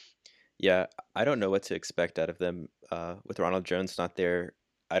 Yeah, I don't know what to expect out of them with Ronald Jones not there.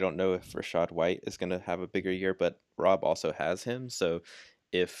 I don't know if Rashad White is going to have a bigger year, but Rob also has him. So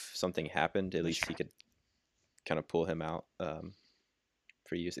if something happened, at That's least true. he could kind of pull him out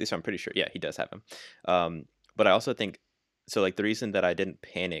for use. At least I'm pretty sure. Yeah, he does have him. But I also think so. Like the reason that I didn't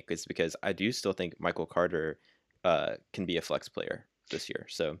panic is because I do still think Michael Carter can be a flex player this year.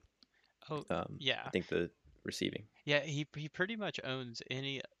 So Oh, I yeah. think the receiving. Yeah, he pretty much owns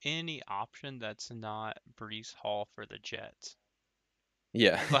any option that's not Brees Hall for the Jets.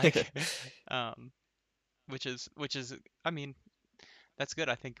 Yeah. Like, um, which is I mean, that's good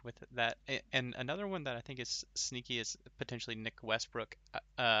I think with that. And another one that I think is sneaky is potentially Nick Westbrook,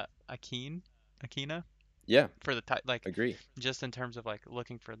 Akina Yeah. for the like Agree. just in terms of like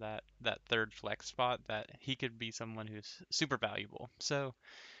looking for that third flex spot that he could be someone who's super valuable. So,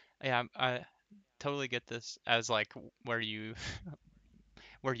 yeah, I totally get this as like where you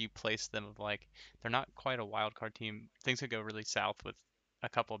where you place them of like they're not quite a wild card team. Things could go really south with a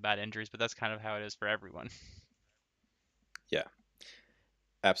couple of bad injuries, but that's kind of how it is for everyone. Yeah.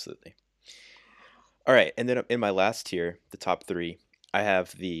 Absolutely. All right, and then in my last tier, the top 3, I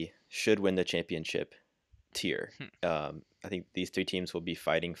have the should win the championship tier. Hmm. I think these 3 teams will be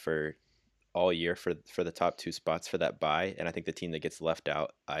fighting for all year for the top 2 spots for that bye, and I think the team that gets left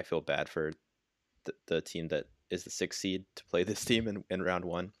out, I feel bad for the team that is the 6th seed to play this team in round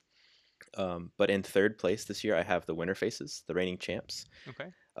 1. But in third place this year, I have the Winter Faces, the reigning champs. Okay.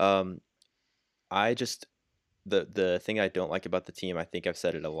 Um, I just the thing I don't like about the team, I think I've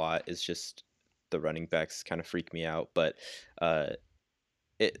said it a lot, is just the running backs kind of freak me out. But uh,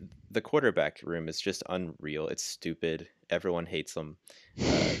 it the quarterback room is just unreal. It's stupid. Everyone hates them.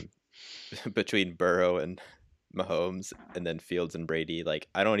 Um, between Burrow and Mahomes, and then Fields and Brady, like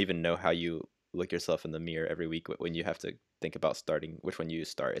I don't even know how you look yourself in the mirror every week when you have to think about starting which one you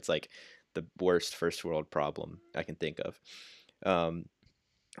start. It's like the worst first world problem I can think of. Um,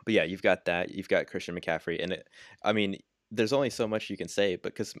 but yeah, you've got that. You've got Christian McCaffrey, and I mean, there's only so much you can say,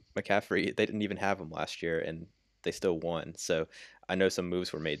 because McCaffrey, they didn't even have him last year, and they still won. So I know some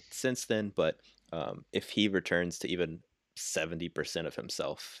moves were made since then, but if he returns to even 70% of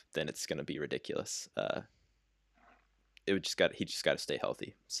himself, then it's going to be ridiculous. He just got to stay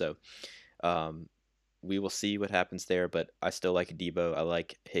healthy. So um, we will see what happens there. But I still like Debo. I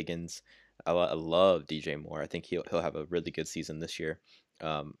like Higgins. I love DJ Moore. I think he'll have a really good season this year.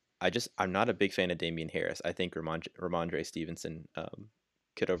 I'm not a big fan of Damian Harris. I think Ramondre Stevenson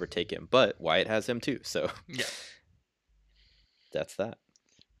could overtake him, but Wyatt has him too. So Yeah. that's that.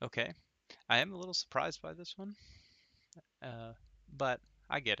 Okay. I am a little surprised by this one, uh, but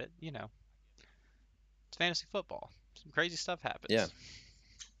I get it. It's fantasy football. Some crazy stuff Yeah, happens.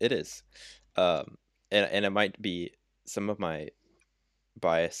 it is. Um, and it might be some of my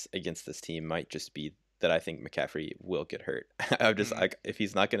bias against this team might just be that I think McCaffrey will get hurt. I'm just Mm, like, if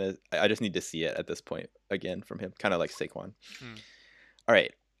he's not gonna, I just need to see it at this point again from him, kind of like Saquon. mm, All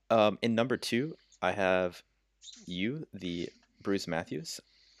right. In number two, I have the Bruce Matthews.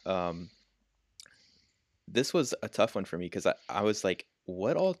 Um, this was a tough one for me because I was like,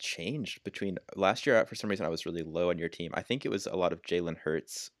 what all changed between last year? For some reason, I was really low on your team. I think it was a lot of Jalen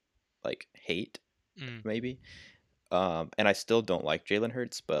Hurts, like hate mm, maybe. And I still don't like Jalen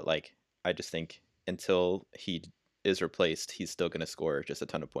Hurts, but like I just think until he is replaced, he's still going to score just a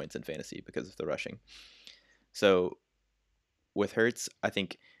ton of points in fantasy because of the rushing. So with Hurts, I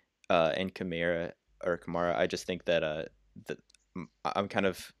think, and Kamara, I just think that that I'm kind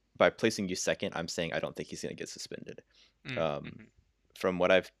of, by placing you second, I'm saying I don't think he's going to get suspended. mm, Um, mhm. from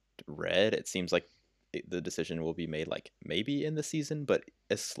what I've read, it seems like the decision will be made like maybe in the season, but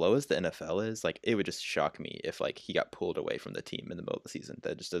as slow as the NFL is, like it would just shock me if like he got pulled away from the team in the middle of the season.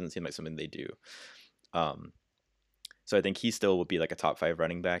 That just doesn't seem like something they do. Um, so I think he still will be like a top five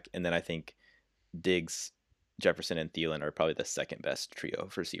running back, and then I think Diggs, Jefferson, and Thielen are probably the second best trio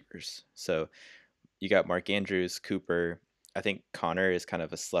of receivers. So you got Mark Andrews, Cooper. I think Connor is kind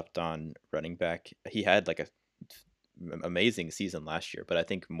of a slept on running back. He had like a amazing season last year, but I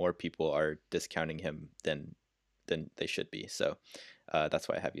think more people are discounting him than they should be. So that's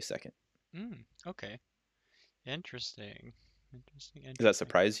why I have you second. Mm, okay. Interesting. Interesting. Does that Interesting.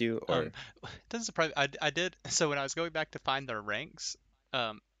 surprise you Um, or? it doesn't surprise. I did. So when I was going back to find their ranks,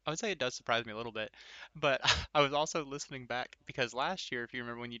 I would say it does surprise me a little bit, but I was also listening back because last year, if you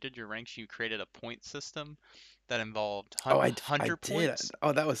remember when you did your ranks, you created a point system that involved Oh, I 100 did. points.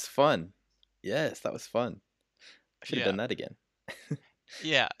 Oh, that was fun. Yes, that was fun. I should have Yeah. done that again.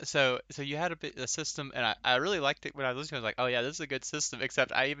 Yeah, so you had a system, and I really liked it when I was listening. I was like, oh yeah, this is a good system.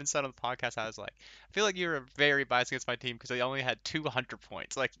 Except I even said on the podcast, I was like, I feel like you were very biased against my team because they only had 200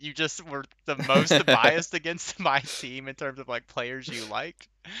 points. Like you just were the most biased against my team in terms of like players you liked,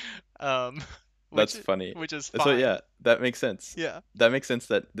 um, which That's funny. which is So fine. yeah, that makes sense. Yeah. That makes sense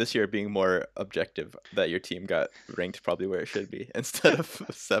that this year being more objective, that your team got ranked probably where it should be instead Yeah. of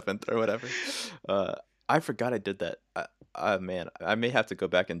seventh or whatever. Uh, I forgot I did that. Man, I may have to go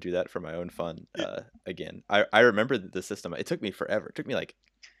back and do that for my own fun again. I remember the system. It took me forever. It took me like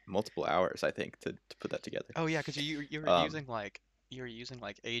multiple hours, I think, to put that together. Oh yeah, because you were Um, using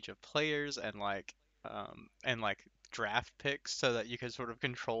like age of players and like draft picks so that you could sort of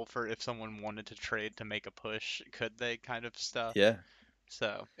control for if someone wanted to trade to make a push, could they kind of stuff. yeah,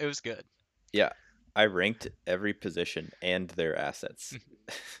 So it was good. yeah. I ranked every position and their assets,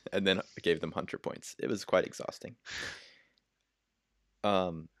 and then gave them 100 points. It was quite exhausting.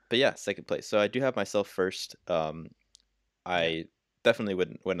 But yeah, second place. So I do have myself first. Yeah. I definitely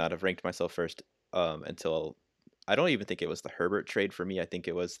would not have ranked myself first until, I don't even think it was the Herbert trade for me. I think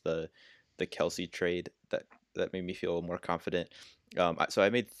it was the Kelsey trade that made me feel more confident. So I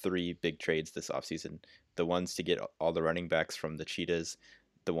made three big trades this offseason. The ones to get all the running backs from the Cheetahs,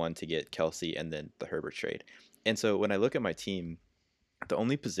 the one to get Kelsey, and then the Herbert trade. And so when I look at my team, the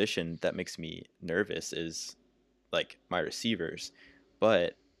only position that makes me nervous is like my receivers.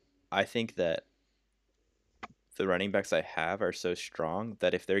 But I think that the running backs I have are so strong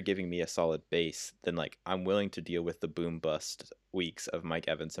that if they're giving me a solid base, then like I'm willing to deal with the boom bust weeks of Mike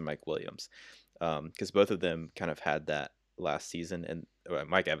Evans and Mike Williams, because both of them kind of had that last season, and well,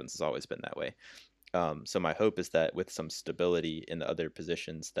 Mike Evans has always been that way. So my hope is that with some stability in the other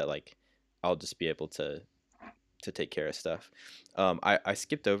positions, that like I'll just be able to take care of stuff. I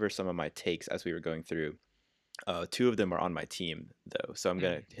skipped over some of my takes as we were going through. Two of them are on my team though, so I'm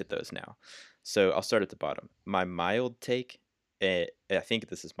gonna Mm, hit those now. So I'll start at the bottom. My mild take, I think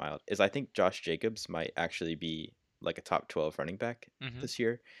this is mild, is I think Josh Jacobs might actually be like a top 12 running back mm-hmm. this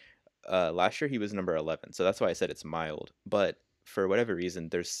year. Last year he was number 11, so that's why I said it's mild. But for whatever reason,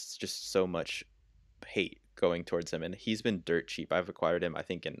 there's just so much hate going towards him, and he's been dirt cheap. I've acquired him, I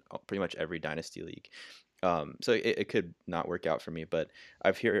think, in pretty much every dynasty league. So it could not work out for me, but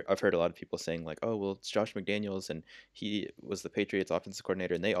I've heard a lot of people saying like, oh well, it's Josh McDaniels, and he was the Patriots offensive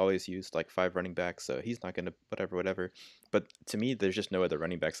coordinator, and they always used like five running backs, so he's not gonna whatever. But to me, there's just no other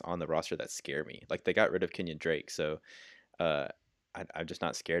running backs on the roster that scare me. Like they got rid of Kenyon Drake, so uh, I'm just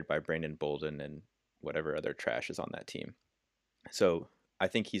not scared by Brandon Bolden and whatever other trash is on that team. So I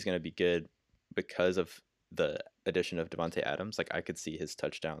think he's gonna be good because of the addition of Devonte Adams. Like I could see his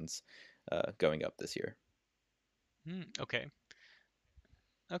touchdowns going up this year. Okay.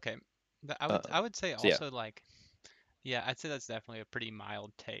 Okay. I would Um, I would say so yeah, also like yeah, I'd say that's definitely a pretty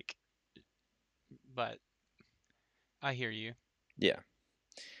mild take, but I hear you. yeah.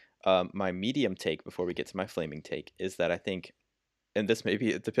 My medium take before we get to my flaming take is that I think, and this may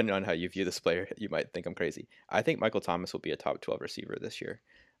be depending on how you view this player, you might think I'm crazy. I think Michael Thomas will be a top 12 receiver this year.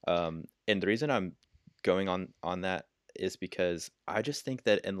 And the reason I'm going on that is because I just think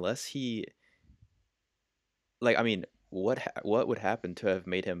that unless he, like, I mean, what would happen to have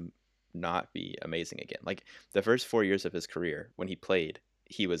made him not be amazing again? Like the first 4 years of his career when he played,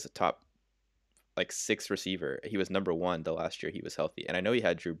 he was a top like six receiver. He was number one the last year he was healthy. And I know he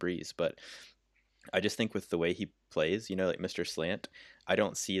had Drew Brees, but I just think with the way he plays, like Mr. Slant, I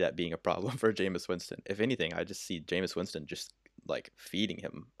don't see that being a problem for Jameis Winston. If anything, I just see Jameis Winston just like feeding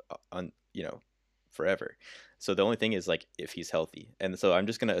him on, forever. So the only thing is like if he's healthy. And so I'm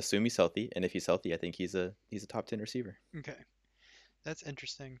just gonna assume he's healthy, and if he's healthy, I think he's a top 10 receiver. Okay. That's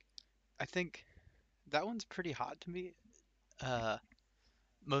interesting. I think that one's pretty hot to me. Uh,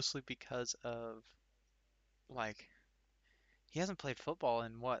 Mostly because of like he hasn't played football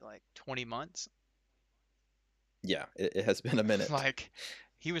in what, like 20 months? Yeah, it has been a minute. Like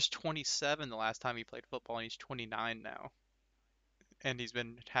he was 27 the last time he played football and he's 29 now and he's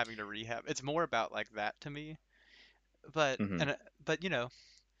been having to rehab. It's more about like that to me. But Hmm. and but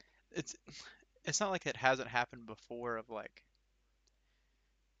it's it's not like it hasn't happened before of like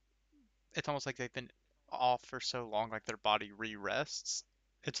it's almost like they've been off for so long like their body re-rests.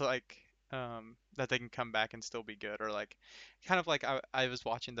 It's like that they can come back and still be good or like kind of like I was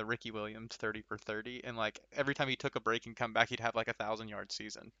watching the Ricky Williams 30 for 30 and like every time he took a break and come back he'd have like 1,000 yard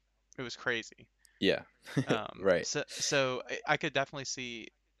season. It was crazy. Yeah. Right. So I could definitely see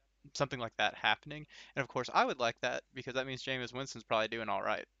something like that happening. And of course, I would like that because that means Jameis Winston's probably doing all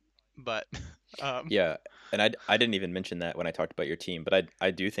right. But um, Yeah, and I didn't even mention that when I talked about your team, but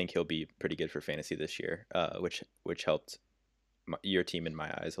I do think he'll be pretty good for fantasy this year, which helped your team in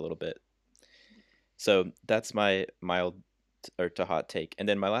my eyes a little bit. So that's my mild or to hot take, and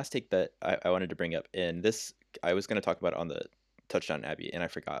then my last take that I wanted to bring up, and this I was going to talk about on the touchdown Abby, and I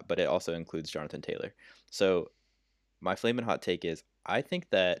forgot, but it also includes Jonathan Taylor. So my flaming hot take is I think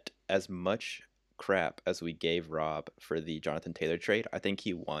that as much crap as we gave Rob for the Jonathan Taylor trade, I think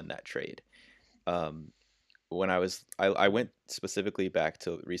he won that trade. Um, when I hmm, went specifically back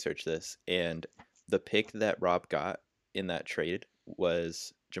to research this, and the pick that Rob got in that trade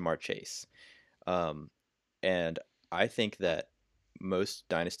was Jamar Chase. Um, and I think that most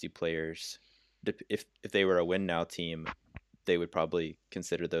dynasty players, if they were a win now team, they would probably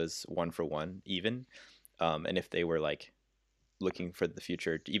consider those one for one even. And if they were like looking for the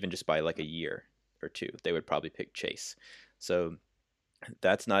future, even just by like a year or two, they would probably pick Chase. So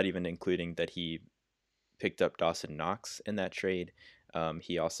that's not even including that he picked up Dawson Knox in that trade.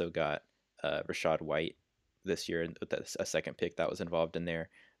 He also got Rashad White this year with a second pick that was involved in there,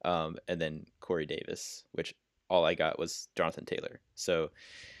 and then Corey Davis, which all I got was Jonathan Taylor. So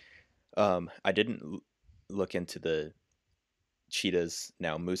I didn't look into the Cheetahs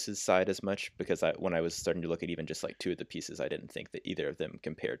now Moose's side as much because when I was starting to look at even just like two of the pieces, I didn't think that either of them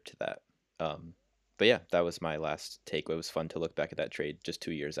compared to that. Um, but yeah, that was my last take. It was fun to look back at that trade just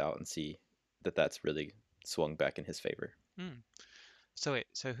 2 years out and see that that's really swung back in his favor. hmm. So wait,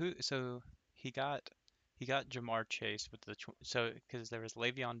 so he got he got Jamar Chase with the so because there was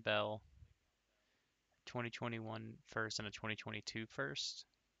Le'Veon Bell 2021 first and a 2022 first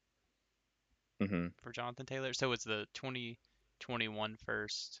Hmm. for Jonathan Taylor. So it's the 2021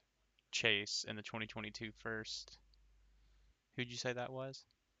 first Chase and the 2022 first. Who'd you say that was?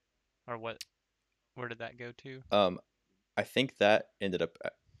 Or what? Where did that go to? Um, I think that ended up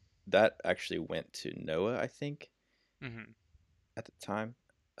that actually went to Noah, I think, Hmm. at the time,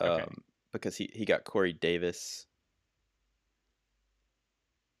 Okay. because he got Corey Davis.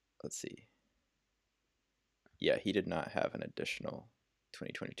 Let's see. Yeah, he did not have an additional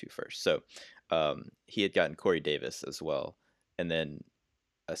 2022 first. So he had gotten Corey Davis as well, and then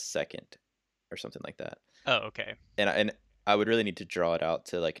a second or something like that. Oh, okay. And I would really need to draw it out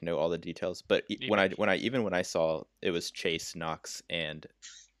to like know all the details. But You may. when I saw it was Chase Knox and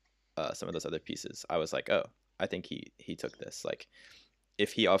some of those other pieces, I was like, oh, I think he took this. Like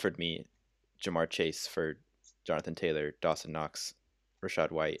if he offered me Jamar Chase for Jonathan Taylor, Dawson Knox,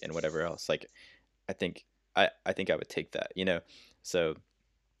 Rashad White, and whatever else, like I think I think I would take that, you know. So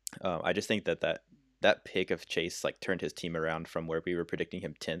I just think that pick of Chase like turned his team around from where we were predicting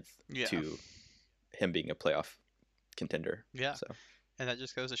him 10th Yeah. to him being a playoff contender. Yeah. So And that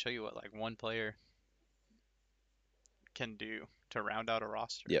just goes to show you what like one player can do to round out a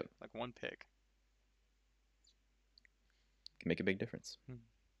roster. yep, Like one pick. can make a big difference. Hmm.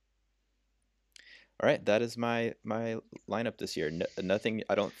 All right, that is my lineup this year. Nothing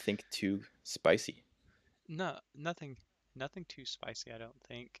I don't think too spicy. No, nothing too spicy, I don't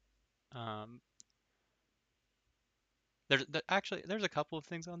think. Um, actually there's a couple of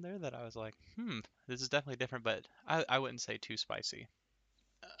things on there that I was like, this is definitely different, but I wouldn't say too spicy.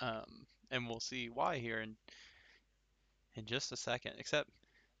 And we'll see why here in just a second. Except,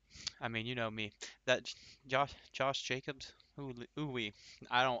 I mean, you know me, that Josh Jacobs, ooh wee,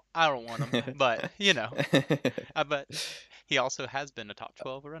 I don't want him, but but he also has been a top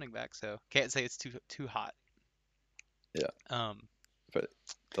 12 running back, so can't say it's too hot. Yeah, Um, but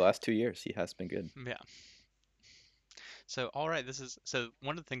the last 2 years he has been good. yeah. So all right, so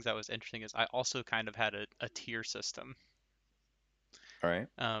one of the things that was interesting is I also kind of had a tier system, All right.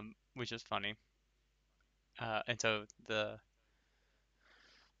 which is funny. And so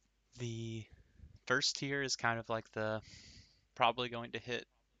the first tier is kind of like the probably going to hit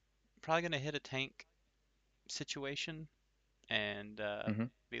probably going to hit a tank situation and Mm-hmm.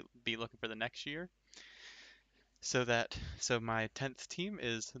 be looking for the next year. So my 10th team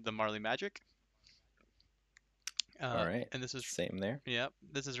is the Marley Magic. All right. And this is Same there. Yep,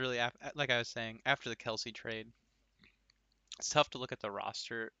 this is really like I was saying after the Kelsey trade. It's tough to look at the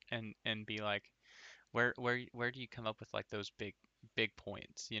roster and be like where do you come up with like those big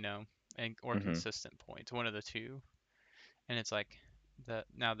points, and or Mm-hmm. consistent points, one of the two. And it's like the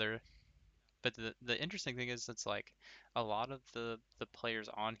now they're but the interesting thing is it's like a lot of the players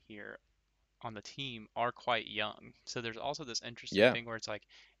on here on the team are quite young. So there's also this interesting Yeah. thing where it's like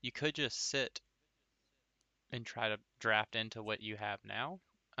you could just sit and try to draft into what you have now.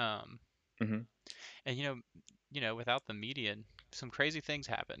 Um, Mm-hmm. and without the median, some crazy things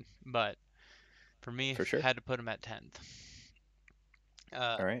happen. But for me, For I sure. had to put him at 10th.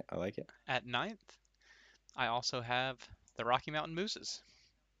 Uh, All right. I like it. at ninth, I also have the Rocky Mountain Mooses.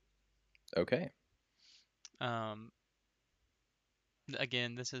 Okay. Um,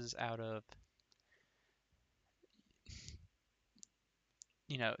 again, this is out of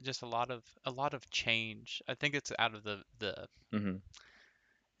just a lot of change. I think it's out of Mm-hmm.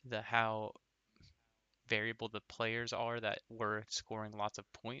 the how variable the players are that were scoring lots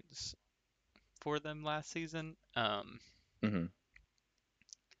of points for them last season. Mm-hmm.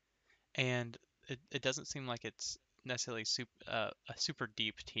 And it doesn't seem like it's necessarily a super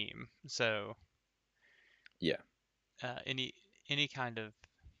deep team. So Yeah. any kind of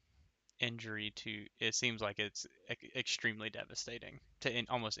injury to it seems like it's extremely devastating to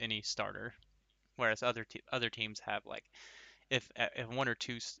almost any starter. Whereas other teams have like if one or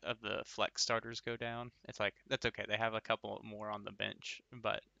two of the flex starters go down, it's like that's okay. They have a couple more on the bench,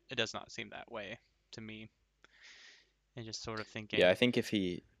 but it does not seem that way to me. And just sort of Yeah. I thinking, think if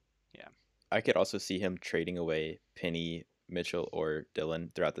he, yeah, I could also see him trading away Penny, Mitchell, or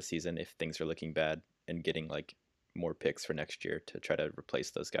Dylan throughout the season if things are looking bad and getting like more picks for next year to try to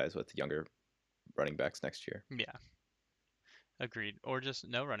replace those guys with younger running backs next year. yeah, agreed. Or just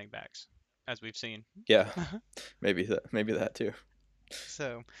no running backs, as we've seen. Yeah. Maybe that too.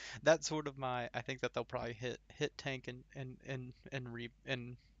 So that's sort of I think that they'll probably hit tank and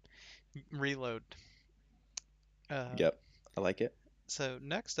reload. Uh, Yep. I like it. so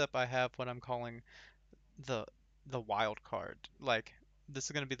next up, I have what I'm calling the the wild card. Like this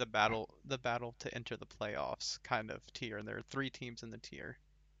is going to be the battle to enter the playoffs kind of tier, and there are three teams in the tier.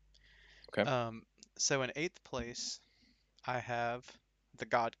 Okay. Um, So in eighth place, I have the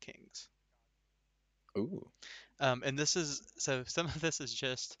God Kings. Ooh. And this is so some of this is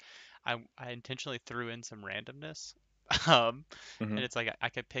just I intentionally threw in some randomness. Um, Hmm. and it's like I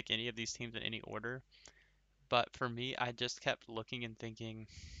could pick any of these teams in any order. But for me, I just kept looking and thinking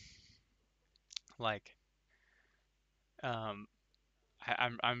like um,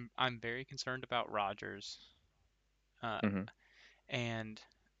 I'm very concerned about Rodgers. Uh, Hmm. and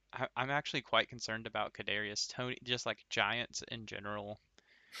I'm actually quite concerned about Kadarius Tony, just like Giants in general.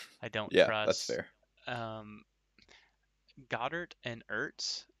 I don't Yeah, that's trust. fair. Um, Goddard and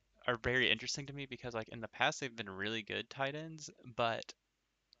Ertz are very interesting to me because like in the past they've been really good tight ends, but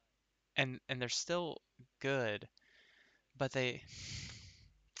and they're still good, but they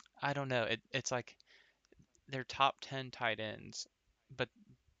I don't know. It's like they're top 10 tight ends, but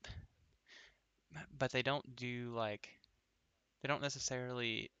they don't do like they don't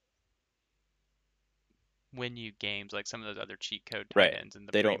necessarily win you games like some of those other cheat code tight Right. ends in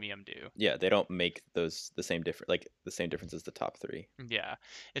the They don't. premium do. Yeah, they don't make those the same different like the same difference as the top three. Yeah,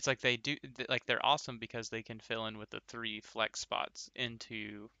 it's like they do like they're awesome because they can fill in with the three flex spots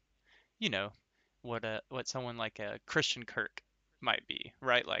into, you know, what someone like a Christian Kirk might be,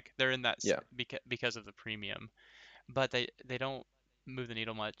 right? Like they're in that Yeah. because of the premium, but they don't move the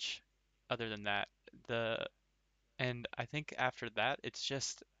needle much other than that. The and I think after that it's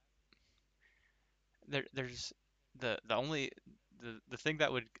just there's the only the thing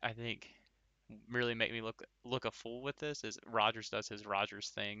that would I think really make me look a fool with this is Rodgers does his Rodgers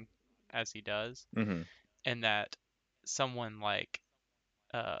thing as he does, Hmm. and that someone like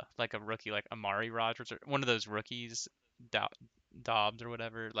a rookie like Amari Rodgers or one of those rookies, Do Dobbs or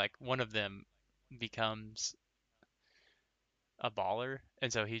whatever, like one of them becomes a baller,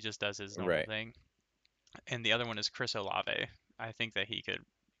 and so he just does his normal Right. thing. And the other one is Chris Olave. I think that he could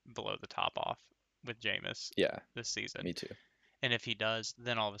blow the top off with Jameis Yeah. this season. Me too. And if he does,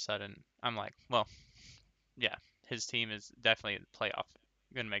 then all of a sudden I'm like, well, yeah, his team is definitely playoff,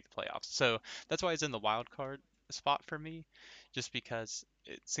 going to make the playoffs. So that's why he's in the wild card spot for me, just because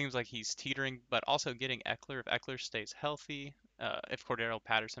it seems like he's teetering, but also getting Eckler. If Eckler stays healthy, if Cordero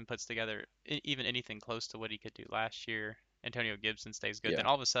Patterson puts together even anything close to what he could do last year, Antonio Gibson stays good, then Yeah.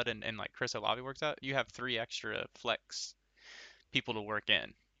 all of a sudden, and like Chris Olave works out, you have three extra flex people to work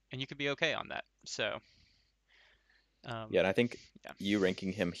in, and you could be okay on that. So, Yeah, um, and I think yeah, you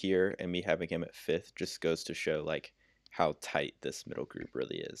ranking him here and me having him at fifth just goes to show like how tight this middle group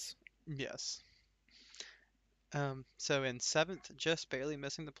really is. yes. So in seventh, just barely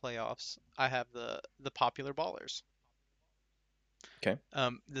missing the playoffs, I have the popular ballers. Okay.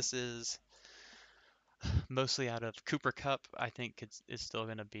 This is mostly out of Cooper Cup. I think is still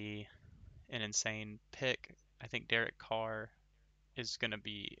going to be an insane pick. I think Derek Carr is going to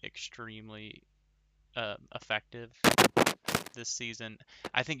be extremely effective this season.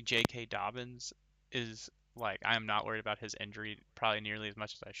 I think J.K. Dobbins is like I am not worried about his injury probably nearly as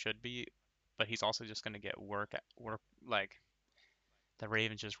much as I should be, but he's also just going to get work like the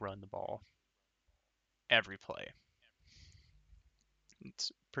Ravens just run the ball every play.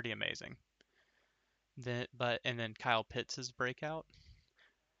 It's pretty amazing. And then Kyle Pitts' breakout.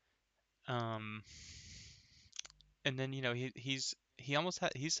 Um, and then he almost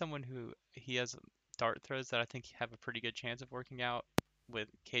he's someone who he has dart throws that I think have a pretty good chance of working out with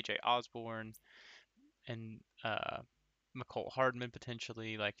KJ Osborne and McCole Hardman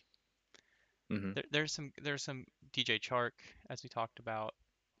potentially. Like Hmm. there's some DJ Chark as we talked about.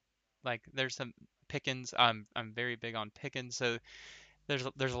 Like there's some Pickens. I'm very big on Pickens, so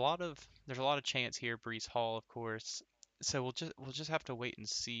there's a lot of chance here. Brees Hall, of course. So we'll just have to wait and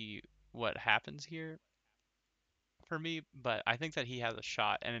see what happens here for me. But I think that he has a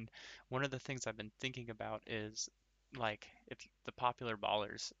shot. And one of the things I've been thinking about is like if the popular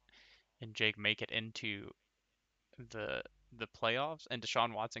ballers and Jake make it into the the playoffs and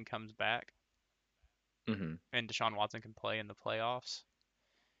Deshaun Watson comes back Hmm. and Deshaun Watson can play in the playoffs,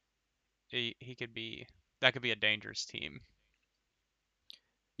 he could be that could be a dangerous team.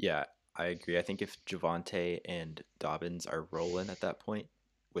 Yeah, I agree. I think if Javante and Dobbins are rolling at that point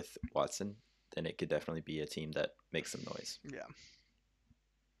with Watson, then it could definitely be a team that makes some noise. Yeah.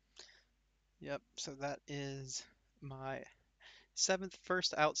 Yep. So that is my seventh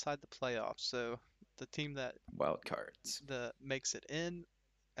first outside the playoffs. So the team that Wild cards. the makes it in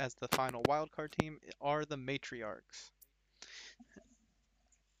as the final wildcard team are the Matriarchs.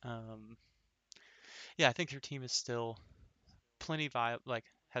 Um, yeah, I think their team is still like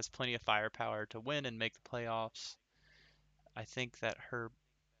has plenty of firepower to win and make the playoffs. I think that her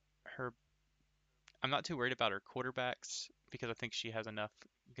I'm not too worried about her quarterbacks because I think she has enough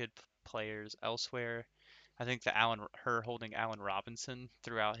good players elsewhere. I think that her holding Allen Robinson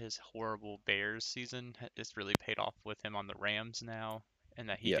throughout his horrible Bears season has really paid off with him on the Rams now, and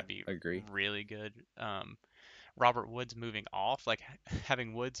that he Yeah, could be agree. really good. Robert Woods moving off, like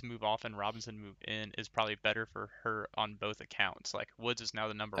having Woods move off and Robinson move in is probably better for her on both accounts. Like Woods is now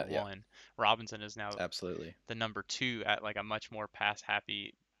the number Yeah, one, Robinson is now absolutely. the number two at like a much more pass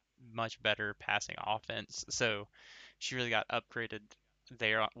happy, much better passing offense. So she really got upgraded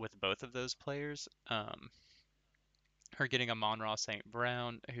there with both of those players. Her getting a Monroe St.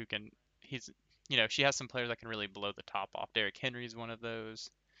 Brown who can, he's, she has some players that can really blow the top off. Derrick Henry is one of those.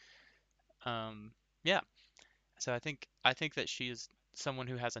 Um, yeah, so I think that she is someone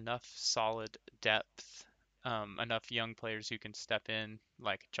who has enough solid depth, enough young players who can step in,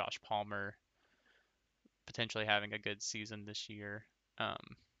 like Josh Palmer, potentially having a good season this year.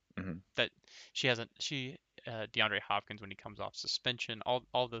 Um, Hmm. that DeAndre Hopkins when he comes off suspension,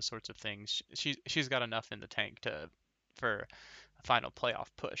 all those sorts of things. She's got enough in the tank to for a final playoff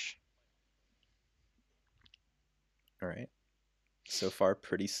push. All right. So far,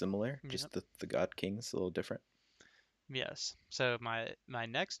 pretty similar. Yep. Just the God King's a little different. Yes. So my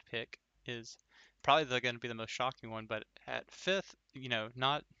next pick is probably going to be the most shocking one, but at fifth,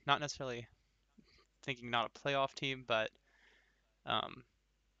 not necessarily thinking not a playoff team, but um,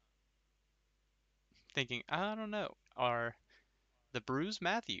 thinking I don't know, are the Bruce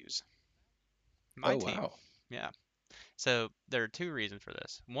Matthews, my Oh team. wow. Yeah. So there are two reasons for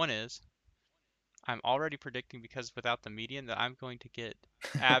this. One is I'm already predicting because without the median that I'm going to get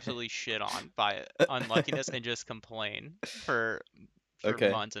absolutely shit on by unluckiness and just complain for Okay,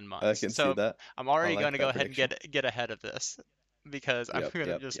 months and I months. can see So that. I'm I already going like to go that ahead and prediction. get ahead of this because I'm Yep, going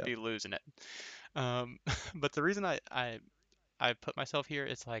to yep, just yep. be losing it. Um, but the reason I put myself here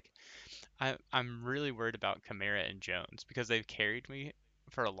is like I'm really worried about Kamara and Jones because they've carried me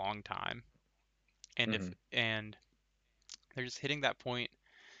for a long time, and if Hmm. and they're just hitting that point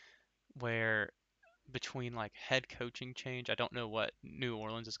where between like head coaching change, I don't know what New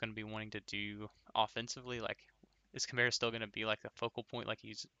Orleans is going to be wanting to do offensively. Like, is Kamara still going to be like the focal point like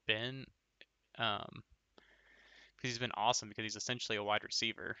he's been? Um, because he's been awesome because he's essentially a wide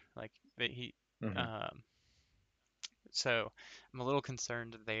receiver. Like Hmm. um, so I'm a little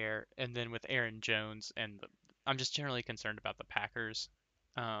concerned there. And then with Aaron Jones I'm just generally concerned about the Packers.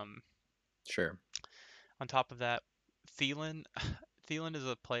 Um, Sure. on top of that, Thielen, Thielen is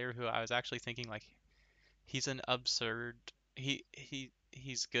a player who I was actually thinking like he's an absurd.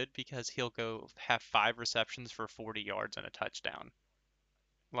 He's good because he'll go have 5 receptions for 40 yards and a touchdown.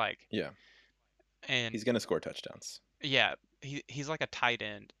 Like, Yeah, and he's gonna score touchdowns. yeah, he's like a tight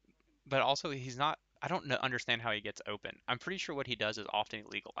end, but also he's not. I don't know, understand how he gets open. I'm pretty sure what he does is often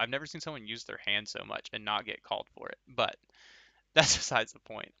illegal. I've never seen someone use their hand so much and not get called for it. But that's besides the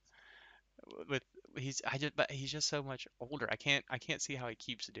point. With but he's just so much older. I can't see how he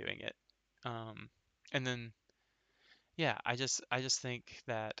keeps doing it. Um, and then yeah, I just think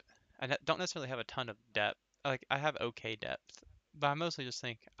that don't necessarily have a ton of depth. Like I have okay depth, but I mostly just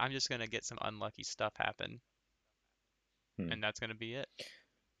think I'm just gonna get some unlucky stuff happen, Hmm. and that's gonna be it.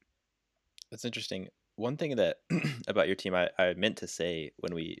 That's interesting. One thing that about your team I meant to say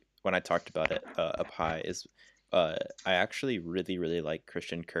when I talked about it up high is I actually really like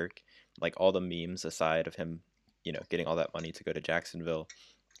Christian Kirk. Like all the memes aside of him, getting all that money to go to Jacksonville.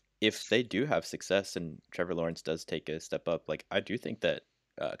 If they do have success and Trevor Lawrence does take a step up, like I do think that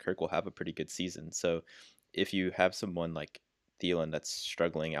Kirk will have a pretty good season. So if you have someone like Thielen that's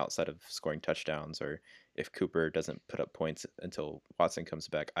struggling outside of scoring touchdowns, or if Cooper doesn't put up points until Watson comes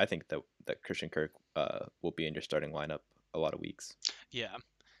back, I think that Christian Kirk will be in your starting lineup a lot of weeks. Yeah,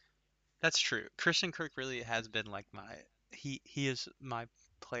 that's true. Christian Kirk really has been like he is my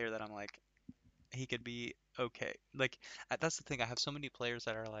player that I'm like he could be okay. Like that's the thing. I have so many players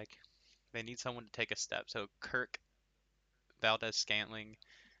that are like they need someone to take a step. So Kirk, Valdez Scantling,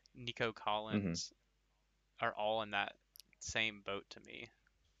 Nico Hmm. Collins are all in that same boat to me.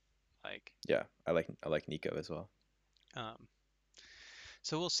 Like Yeah, I like Nico as well. um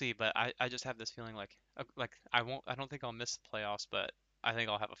so we'll see, but I just have this feeling like I don't think I'll miss the playoffs, but I think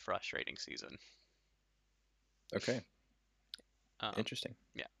I'll have a frustrating season. Okay, Um interesting.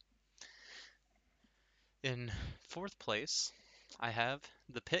 yeah. In fourth place, I have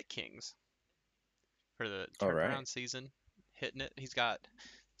the Pit Kings for the All right. turnaround season, hitting it. He's got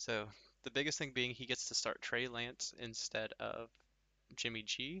so the biggest thing being he gets to start Trey Lance instead of Jimmy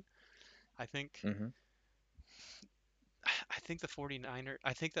G. I think Hmm. I think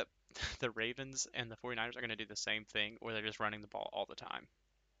I think that the Ravens and the 49ers are going to do the same thing where they're just running the ball all the time.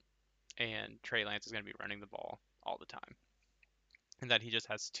 And Trey Lance is going to be running the ball all the time. and that he just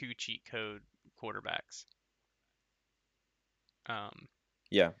has two cheat code quarterbacks. Um,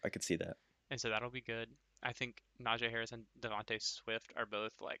 Yeah, I could see that. and so that'll be good. I think Najee Harris and Devontae Swift are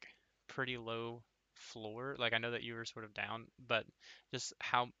both like pretty low floor. Like I know that you were sort of down, but just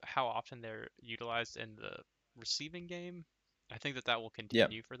how often they're utilized in the receiving game, I think that that will Yeah,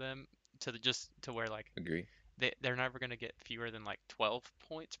 continue for them to just to where like agree. they're never going to get fewer than like 12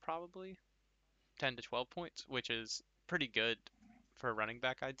 points probably, 10 to 12 points, which is pretty good for a running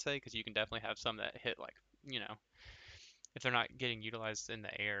back, I'd say, because you can definitely have some that hit like, you know, if they're not getting utilized in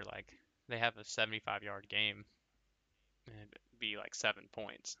the air, like they have a 75-yard game and be like 7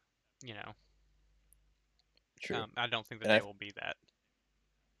 points, you know. True. I don't think that And they I will be that.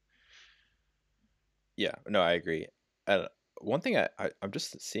 yeah, no, I agree. And one thing I'm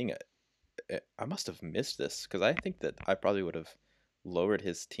just seeing it. I must have missed this because I think that I probably would have lowered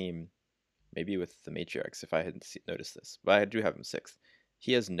his team maybe with the Matriarchs if I hadn't noticed this. But I do have him sixth.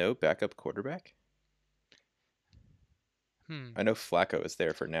 He has no backup quarterback. Hmm. I know Flacco is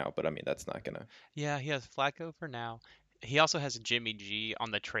there for now, but I mean that's not gonna. Yeah, he has Flacco for now. He also has Jimmy G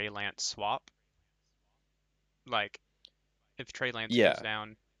on the Trey Lance swap. Like, if Trey Lance goes Yeah,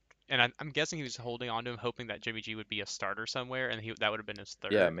 down, and I'm guessing he was holding on to him, hoping that Jimmy G would be a starter somewhere, and that would have been his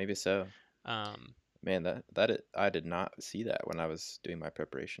yeah, third. maybe so. Um, Man, I did not see that when I was doing my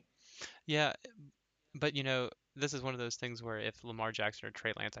preparation. yeah, but this is one of those things where if Lamar Jackson or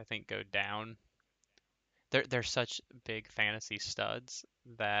Trey Lance, I think, go down, they're such big fantasy studs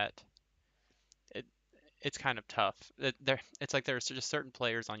that it it's kind of tough. It's like there's just certain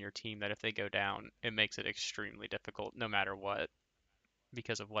players on your team that if they go down, it makes it extremely difficult no matter what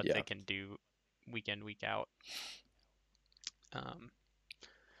because of what they Yeah. can do week in, week out. Um,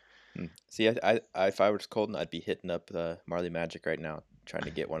 Hmm. See, if I was Colton, I'd be hitting up the Marley Magic right now, trying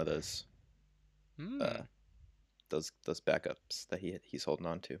to get one of uh, hmm, those backups that he's holding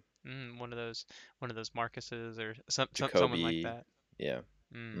on to. one of those Marcuses or someone like Jacoby, that. yeah.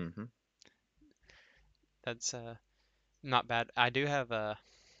 Mm, Mm-hmm. that's not bad. I do have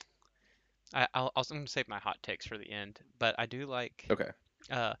I'm gonna save my hot takes for the end, but I do like Okay.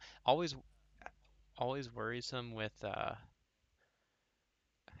 uh always always worrisome with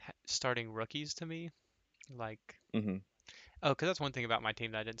starting rookies to me. Like, Mm-hmm. oh, because that's one thing about my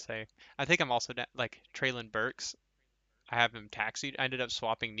team that I didn't say. I think I'm also like Traylon Burks. I have him taxied. I ended up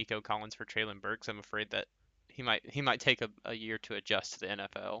swapping Nico Collins for Traylon Burks. I'm afraid that he might take a year to adjust to the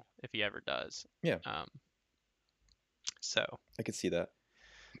NFL if he ever does. Yeah, Um, so, I could see that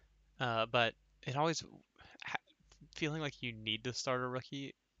but it always ha feeling like you need to start a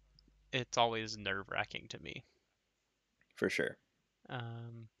rookie. It's always nerve-wracking to me. for sure.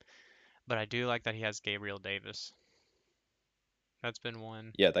 Um, but I do like that he has Gabriel Davis. That's been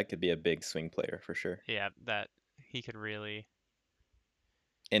one, Yeah, that could be a big swing player for sure. yeah, that he could really,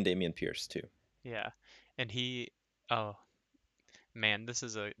 And Damian Pierce too. yeah, and oh man, this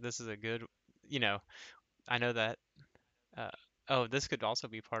is a good, you know, I know that, uh, oh, this could also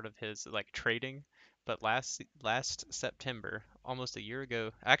be part of his like trading, but last September, almost a year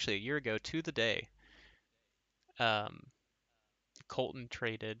ago, actually a year ago to the day, um, Colton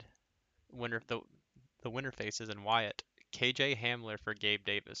traded winner the winner faces and Wyatt, KJ Hamler for Gabe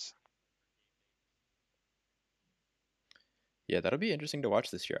Davis. Yeah, that'll be interesting to watch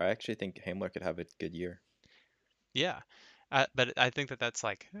this year. I actually think Hamler could have a good year. Yeah, but I think that that's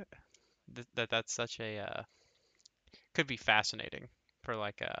like that's such a could be fascinating for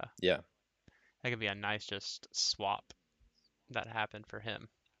like Yeah, that could be a nice just swap that happened for him.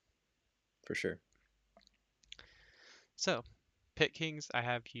 for sure. So, Pit Kings, I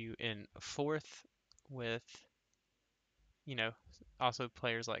have you in fourth with, you know, also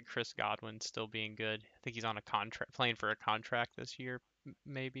players like Chris Godwin still being good. I think he's on a contract, playing for a contract this year,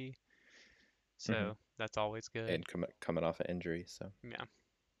 maybe. Mm-hmm. So that's always good. And coming off an injury, so Yeah.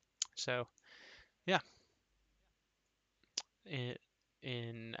 So, yeah, in,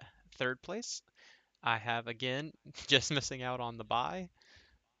 in third place, I have again just missing out on the bye,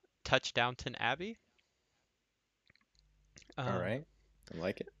 Touchdownton Abbey. all Uh, right, I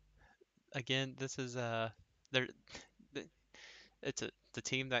like it. again, this is there. It's the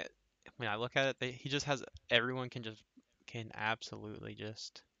team that when I look at it, he just has everyone can absolutely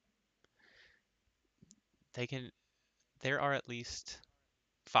just they can. There are at least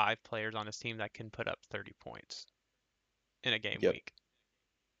five players on his team that can put up 30 points in a game Yep, week,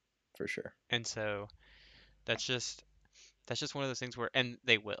 for sure. and so that's just that's just one of those things where and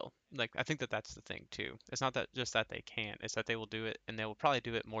they will. Like I think that that's the thing too. It's not that just that they can, it's that they will do it and they will probably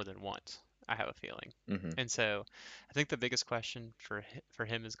do it more than once. I have a feeling. Mm-hmm. And so I think the biggest question for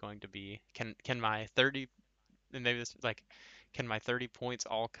him is going to be can my 30 and maybe this like can my 30 points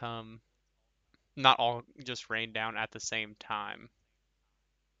all come, not all just rain down at the same time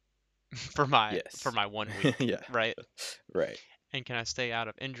for Yes. my 1 week, Yeah. right? Right. And can I stay out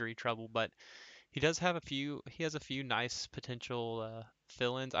of injury trouble? But he has a few nice potential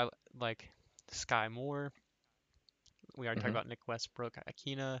fill-ins. I like Sky Moore. We already talked Hmm. about Nick Westbrook,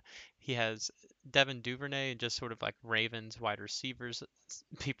 Akina. He has Devin Duvernay, and just sort of like Ravens wide receivers,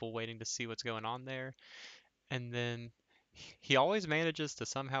 people waiting to see what's going on there. And then he always manages to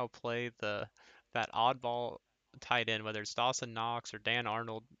somehow play the that oddball tight end, whether it's Dawson Knox or Dan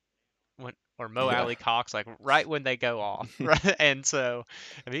Arnold or Mo Yeah. Alley Cox, like right when they go off, right? And so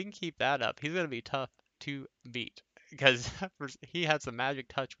if he can keep that up, he's going to be tough to beat because he has a magic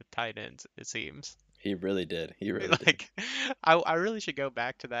touch with tight ends, it seems. He really did. He really did. Like, I really should go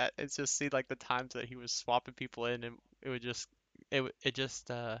back to that and just see like the times that he was swapping people in, and it would just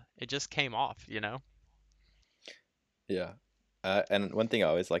it just came off, you know? Yeah. And one thing I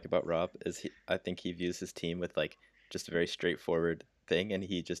always like about Rob is I think he views his team with like just a very straightforward thing, and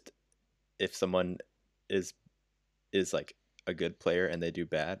he just if someone is like a good player and they do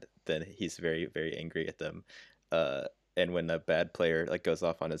bad, then he's very very angry at them. Uh, and when a bad player like goes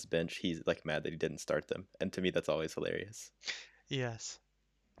off on his bench, he's like mad that he didn't start them. And to me, that's always hilarious. Yes.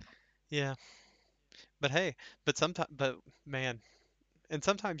 Yeah. But hey, but man, and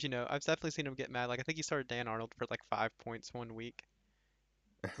sometimes, I've definitely seen him get mad. Like I think he started Dan Arnold for like 5 points 1 week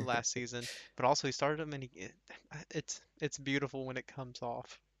last season, but also he started him and it's beautiful when it comes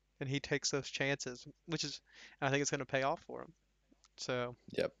off, and he takes those chances, I think it's going to pay off for him. So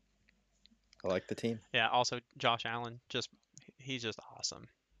Yep, I like the team. yeah, also Josh Allen, he's just awesome.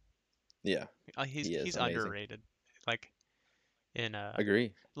 Yeah, He's he is he's amazing. underrated, like in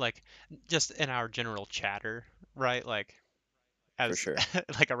Agree, like just in our general chatter, right? Like for as sure.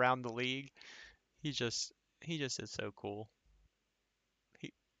 like around the league, he just he just is so cool.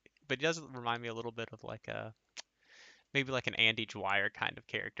 He but he does remind me a little bit of like a maybe like an Andy Dwyer kind of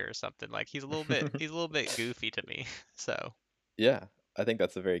character or something. Like he's a little bit goofy to me. So Yeah, I think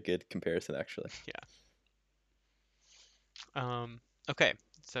that's a very good comparison, actually. yeah. Okay.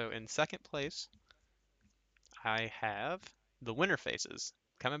 So in second place, I have the Winter Faces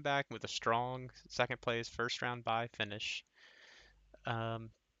coming back with a strong second place, first round bye finish.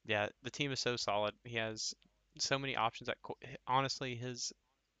 Um, yeah, the team is so solid. He has so many options honestly, his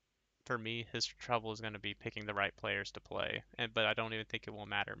for me, his trouble is going to be picking the right players to play. But I don't even think it will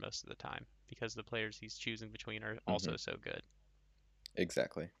matter most of the time because the players he's choosing between are Hmm. also so good.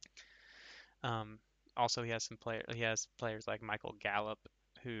 Exactly. Um, also, he has players like Michael Gallup,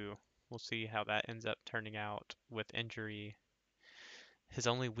 who we'll see how that ends up turning out with injury. His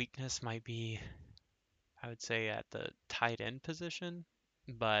only weakness might be, I would say, at the tight end position,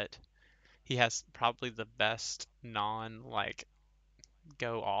 but he has probably the best non like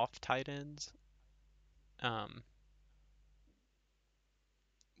go off tight ends. Um,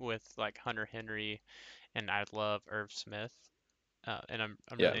 with like Hunter Henry, and I love Irv Smith. And I'm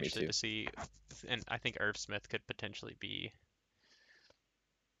Yeah, really me interested too. to see, and I think Irv Smith could potentially be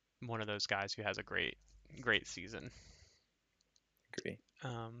one of those guys who has a great season. Agree.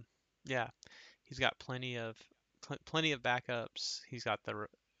 Um, yeah, he's got plenty of backups. He's got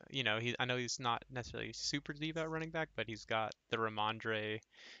he I know he's not necessarily super deep at running back, but he's got the Ramondre,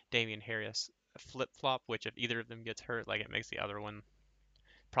 Damian Harris flip flop, which if either of them gets hurt, like it makes the other one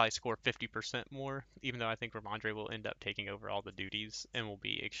probably score 50% more, even though I think Ramondre will end up taking over all the duties and will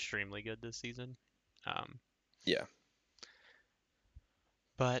be extremely good this season. Um, Yeah,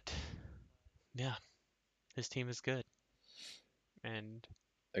 but yeah, his team is good and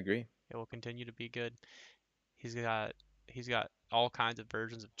agree. it will continue to be good. He's got he's got all kinds of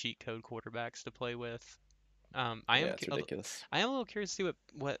versions of cheat code quarterbacks to play with. Yeah, it's ridiculous. I am a little curious to see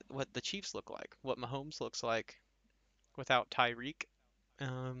what the Chiefs look like, what Mahomes looks like without Tyreek.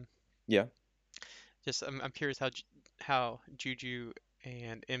 Um, Yeah. I'm curious how Juju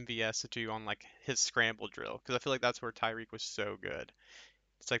and MVS do on like his scramble drill because I feel like that's where Tyreek was so good.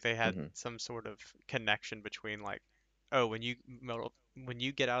 It's like they had Hmm. some sort of connection between like, oh, when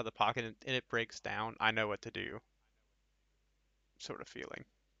you get out of the pocket and it breaks down, I know what to do, sort of feeling.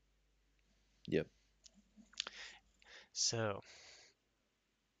 Yep. So,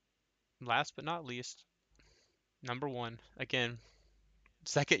 last but not least, number one, again,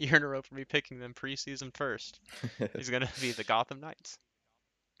 second year in a row for me picking them preseason first, is going to be the Gotham Knights.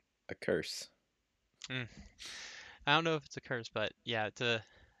 A curse. Mm. I don't know if it's a curse, but yeah,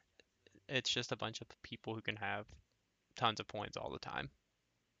 it's just a bunch of people who can have tons of points all the time.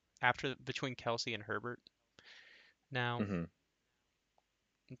 Between Kelsey and Herbert, now Hmm.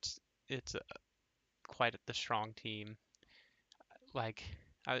 it's quite the strong team. like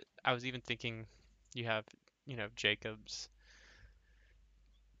I was even thinking you have, Jacobs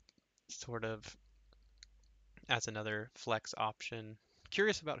sort of as another flex option.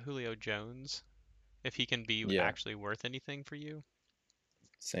 Curious about Julio Jones, if he can be Yeah, actually worth anything for you.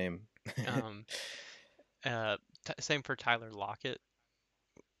 same. Um, Same for Tyler Lockett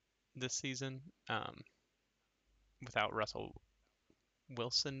this season, without Russell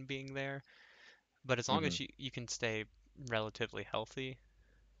Wilson being there. But as long Hmm. as you can stay relatively healthy,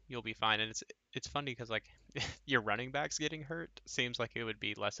 you'll be fine. And it's funny because like your running backs getting hurt seems like it would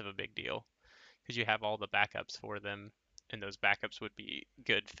be less of a big deal because you have all the backups for them, and those backups would be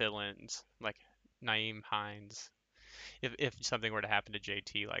good fill-ins like Naeem Hines. If something were to happen to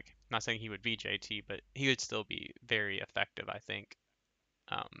JT, like not saying he would be JT, but he would still be very effective, I think.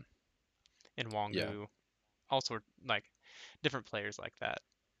 Um, in Yeah. Wongu, all sort like different players like that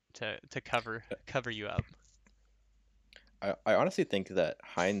to cover you up. I honestly think that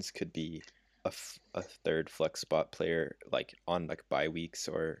Hines could be a third flex spot player, like on like bye weeks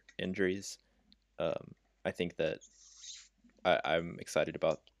or injuries. I think that I'm excited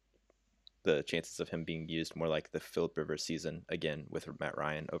about the chances of him being used more like the Philip Rivers season again with Matt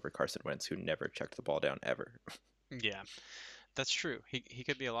Ryan over Carson Wentz, who never checked the ball down ever. Yeah, that's true. He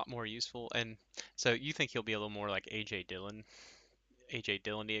could be a lot more useful. And so you think he'll be a little more like AJ Dillon,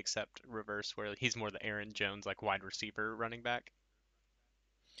 except reverse, where he's more the Aaron Jones like wide receiver running back.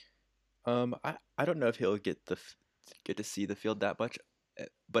 I don't know if he'll get to see the field that much,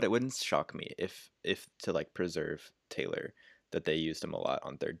 but it wouldn't shock me if to like preserve Taylor that they used him a lot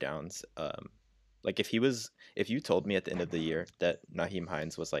on third downs. Like if you told me at the end of the year that Naheem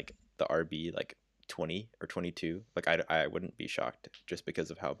Hines was like the RB like 20 or 22, like I wouldn't be shocked just because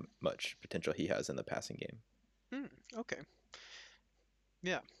of how much potential he has in the passing game. Hmm, okay.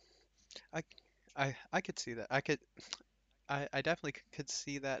 Yeah, I, I could see that. I definitely could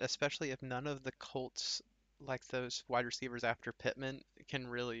see that, especially if none of the Colts, like those wide receivers after Pittman, can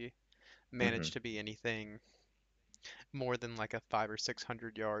really Hmm. manage to be anything more than like a 5 or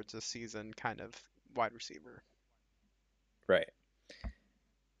 600 yards a season kind of wide receiver. Right.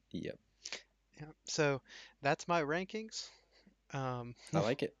 Yep. Yeah. So that's my rankings. Um, I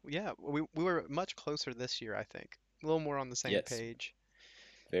like it. yeah, we were much closer this year, I think. A little more on the same Yes, page,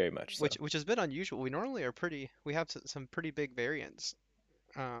 very much so. which has been unusual. We normally are we have some pretty big variance,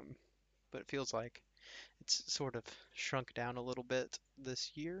 um, but it feels like it's sort of shrunk down a little bit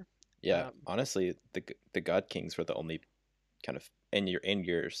this year. Yeah, Um, honestly, the God Kings were the only kind of and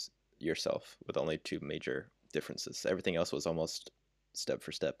yourself with only two major differences. Everything else was almost step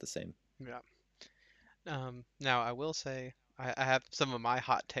for step the same. yeah. Now I will say I have some of my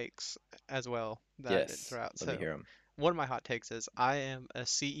hot takes as well that I didn't Yes, throw out. let me So hear them. one of my hot takes is I am a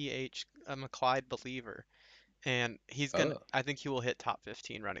CEH, I'm a Clyde believer, and Oh, I think he will hit top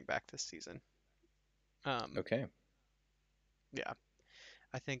 15 running back this season. Um, okay. yeah,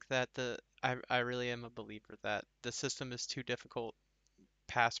 I think that I really am a believer that the system is too difficult.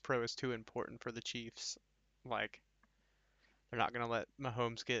 Pass pro is too important for the Chiefs. Like they're not gonna let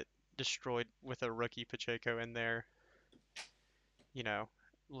Mahomes get destroyed with a rookie Pacheco in there. You know,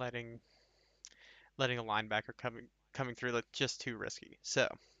 letting letting a linebacker coming through like just too risky. So,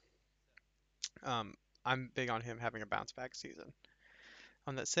 um, I'm big on him having a bounce back season.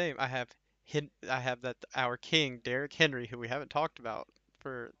 On that same, I have that our king Derrick Henry, who we haven't talked about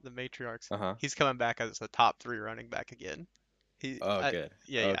for the matriarchs. Uh-huh. He's coming back as a top three running back again. Oh, good.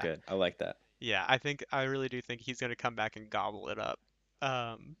 Yeah, Oh, yeah, good. I like that. yeah. I really do think he's gonna come back and gobble it up.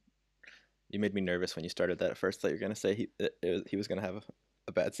 Um, You made me nervous when you started that at first. That you're gonna say he was gonna have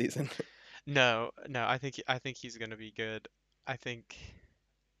a bad season. no, no, I think he's gonna be good. I think,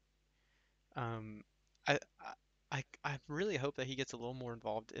 um, I really hope that he gets a little more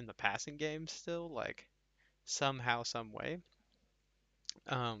involved in the passing game still, like somehow, some way.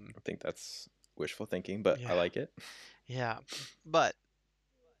 Um, I think that's wishful thinking, but I yeah, like it. yeah, but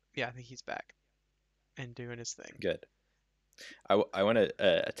yeah, I think he's back and doing his thing. Good. I want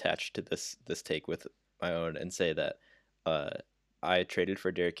to attach to this take with my own and say that uh, I traded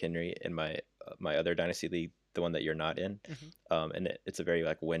for Derrick Henry in my other dynasty league, the one that you're not in, Hmm. and it's a very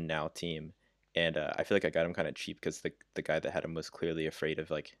like win now team, and I feel like I got him kind of cheap because the guy that had him was clearly afraid of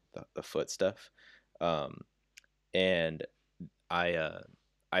like the foot stuff, um, and I uh,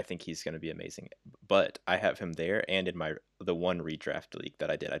 I think he's going to be amazing, but I have him there and in the one redraft league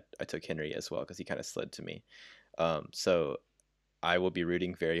that I did, I took Henry as well because he kind of slid to me, so I will be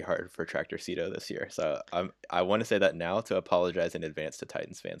rooting very hard for Tractor Cito this year. So I want to say that now to apologize in advance to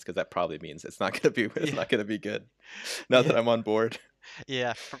Titans fans because that probably means it's Yeah, not gonna be good. Now that yeah, I'm on board.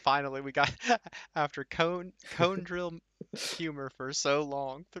 yeah. Finally, we got after cone drill humor for so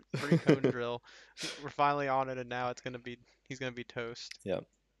long, three cone drill. We're finally on it, and now it's gonna be he's gonna be toast. Yep.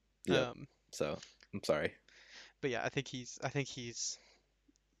 Yep. Um, So I'm sorry. but yeah, I think he's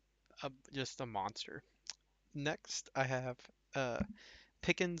just a monster. Next, I have uh,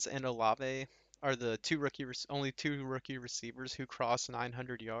 Pickens and Olave are the only two rookie receivers who cross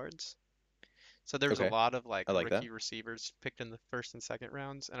 900 yards. So there's a Okay. lot of like I like that. rookie receivers picked in the first and second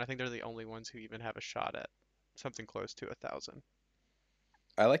rounds, and I think they're the only ones who even have a shot at something close to 1,000.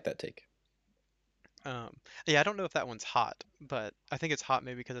 I like that take. Um, yeah, I don't know if that one's hot, but I think it's hot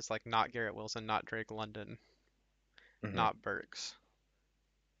maybe because it's like not Garrett Wilson, not Drake London, Hmm. not Burks.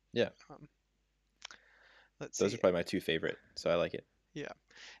 Yeah. Um, let's Those see. are probably my two favorite. So I like it. Yeah.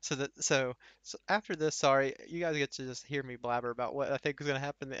 So after this, sorry, you guys get to just hear me blabber about what I think is going to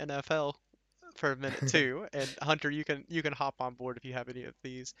happen in the NFL for a minute too. And Hunter, you can hop on board if you have any of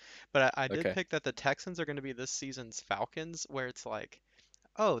these. But I did Okay. pick that the Texans are going to be this season's Falcons, where it's like,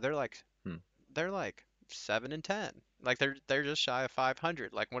 oh, Hmm. they're like 7-10, like they're just shy of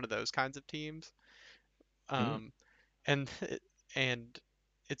 500, like one of those kinds of teams. Hmm. Um, and and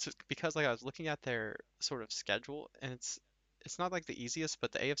it's because like I was looking at their sort of schedule, and it's not like the easiest,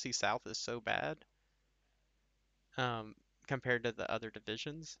 but the AFC South is so bad um, compared to the other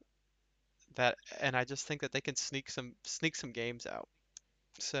divisions that, and I just think that they can sneak some games out.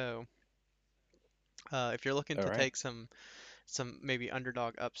 So if you're looking All to right. take some maybe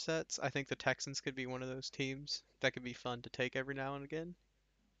underdog upsets, I think the Texans could be one of those teams that could be fun to take every now and again.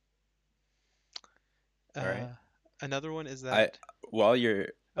 All right. Uh, Another one is I that while you're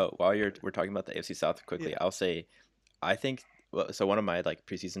oh, while go you're ahead. we're talking about the AFC South quickly, Yeah. I'll say I think well, so one of my like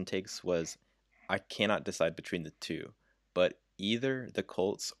preseason takes was I cannot decide between the two, but either the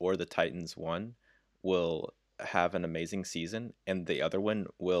Colts or the Titans one will have an amazing season and the other one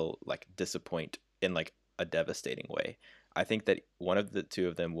will like disappoint in like a devastating way. I think that one of the two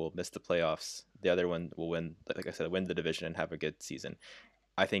of them will miss the playoffs. The other one will win, like I said, win the division and have a good season.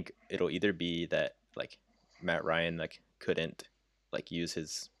 I think it'll either be that like Matt Ryan like couldn't like use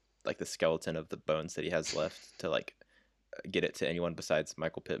his like the skeleton of the bones that he has left to like get it to anyone besides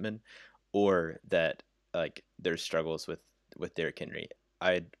Michael Pittman, or that like there's struggles with Derrick Henry.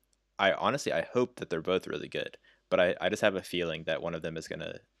 I I honestly I hope that they're both really good, but I just have a feeling that one of them is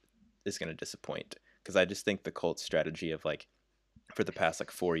gonna disappoint because I just think the Colts strategy of like for the past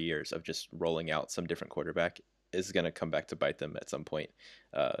like 4 years of just rolling out some different quarterback is gonna come back to bite them at some point.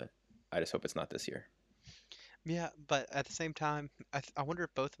 Uh, I just hope it's not this year. Yeah, but at the same time, I wonder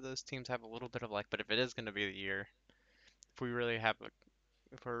if both of those teams have a little bit of like, but if it is going to be the year, if we really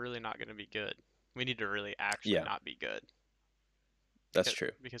if we're really not going to be good, we need to really actually Yeah, not be good that's because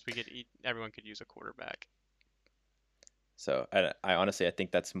true. everyone could use a quarterback. So I honestly I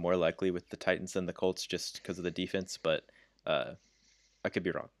think that's more likely with the Titans than the Colts just because of the defense, but uh, I could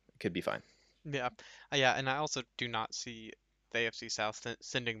be wrong. It could be fine. Yeah, yeah, and I also do not see the AFC South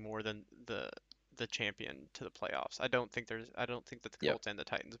sending more than the champion to the playoffs. I don't think that the Yep, Colts and the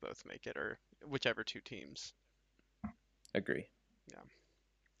Titans both make it, or whichever two teams. agree. Yeah.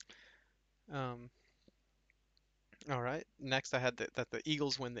 Um, all right. Next, I had that the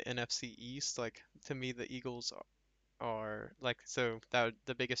Eagles win the NFC East. Like to me, the Eagles are like so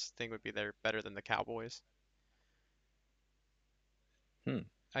the biggest thing would be they're better than the Cowboys, Hmm.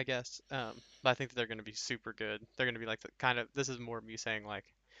 I guess. But I think that they're going to be super good. They're going to be like the kind of this is more me saying like,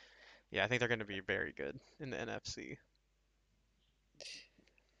 yeah, I think they're going to be very good in the NFC.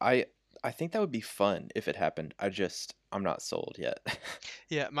 I I think that would be fun if it happened. I'm not sold yet.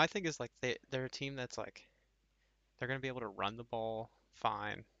 Yeah, my thing is like they're a team that's like they're going to be able to run the ball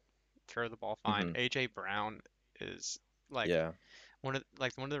fine, throw the ball fine. Hmm. AJ Brown is like Yeah. one of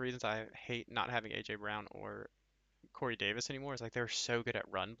the reasons I hate not having AJ Brown or Corey Davis anymore is like they're so good at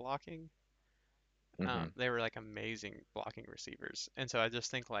run blocking. Hmm. They were like amazing blocking receivers, and so I just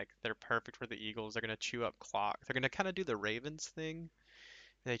think like they're perfect for the Eagles. They're gonna chew up clock. They're gonna kind of do the Ravens thing.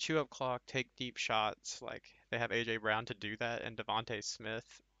 They chew up clock, take deep shots. Like they have AJ Brown to do that, and Devontae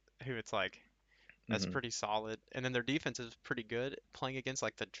Smith, who it's like that's Hmm. pretty solid. And then their defense is pretty good, playing against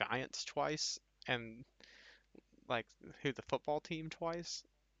like the Giants twice and like the football team twice.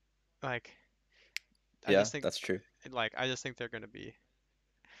 Like I Yeah, just think that's true. I just think they're gonna be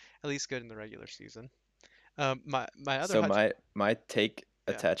at least good in the regular season. My other So hot my take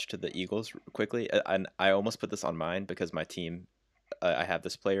yeah. attached to the Eagles quickly, and I almost put this on mine because my team I have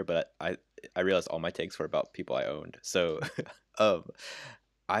this player, but I realized all my takes were about people I owned. So, um,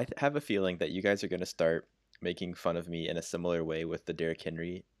 have a feeling that you guys are gonna start making fun of me in a similar way with the Derrick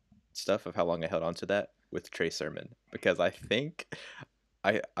Henry stuff of how long I held on to that with Trey Sermon because I think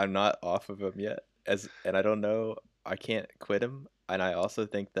I'm not off of him yet and I don't know I can't quit him and I also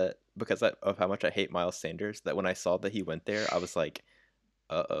think that because of how much I hate Miles Sanders that when I saw that he went there I was like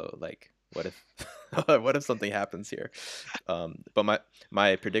uh-oh, like what if what if something happens here? But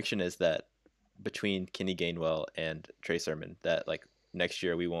my prediction is that between Kenny Gainwell and Trey Sermon, that like next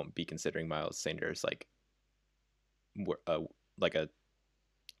year we won't be considering Miles Sanders uh, like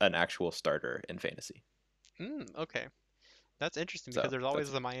an actual starter in fantasy. Okay. That's interesting because So there's that's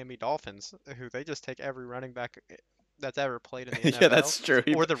always the Miami Dolphins, who they just take every running back that's ever played in the yeah, NFL, that's true.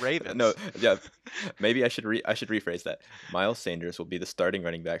 or the No, Ravens. yeah, maybe I should rephrase that. Miles Sanders will be the starting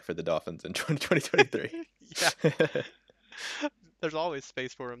running back for the Dolphins in 2023. Yeah, there's always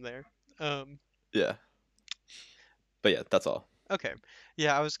space for him there. Um, Yeah, but yeah, that's all. okay.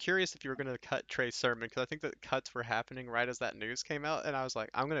 Yeah, I was curious if you were going to cut Trey Sermon because I think that cuts were happening right as that news came out, and I was like,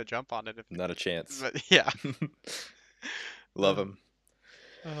 I'm going to jump on it if, Not a chance. but yeah. Love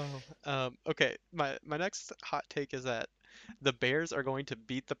Uh, him. okay. My next hot take is that the Bears are going to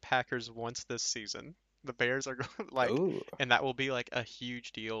beat the Packers once this season. The Bears are going like, Ooh, and that will be like a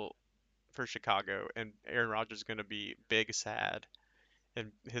huge deal for Chicago, and Aaron Rodgers is going to be big sad.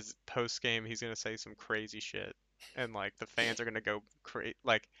 And his post game, he's going to say some crazy shit, and like the fans are going to go crazy.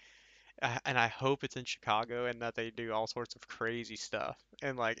 Like, and I hope it's in Chicago and that they do all sorts of crazy stuff.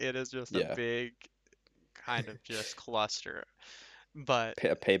 And like, it is just a yeah. big kind of just cluster. But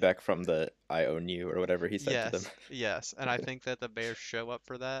A payback from the "I own you" or whatever he said to them. yes, yes, and I think that the Bears show up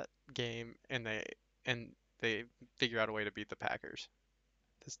for that game and they figure out a way to beat the Packers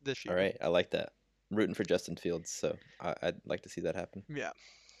this All year. right, I like that. I'm rooting for Justin Fields, so I'd like to see that happen. Yeah.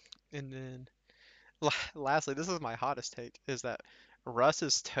 And then lastly, this is my hottest take is that Russ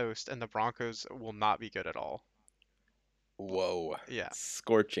is toast and the Broncos will not be good at all. Whoa, Yeah.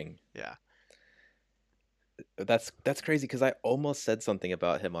 scorching. Yeah. That's crazy because I almost said something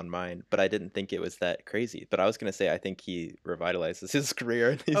about him on mine, but I didn't think it was that crazy. But I was gonna say I think he revitalizes his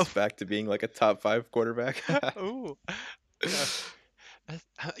career and Oh. he's back to being like a top five quarterback. Ooh.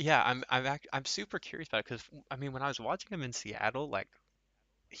 Uh, yeah, I'm super curious about it because I mean when I was watching him in Seattle, like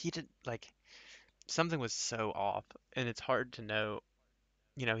he did like something was so off, and it's hard to know.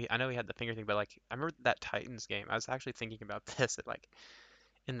 I know he had the finger thing, but like I remember that Titans game. I was actually thinking about this like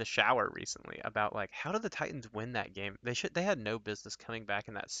in the shower recently about like how did the Titans win that game? They had no business coming back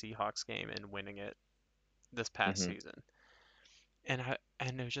in that Seahawks game and winning it this past hmm season. And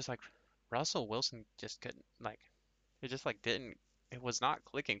it was just like Russell Wilson just couldn't like it just like didn't it was not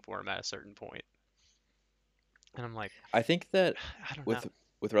clicking for him at a certain point. And I'm like, I think that I don't know. with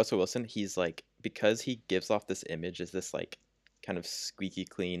with Russell Wilson, he's like because he gives off this image as this like kind of squeaky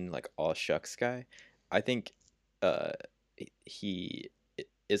clean, like all shucks guy. I think uh he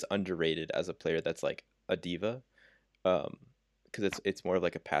is underrated as a player that's like a diva. Um, because it's more of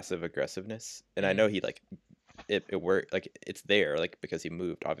like a passive aggressiveness, and I know Mm, he like it worked like it's there like because he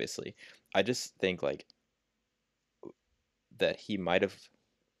moved obviously. I just think like that he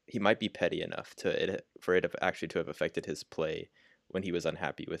might be petty enough for it have actually to have affected his play when he was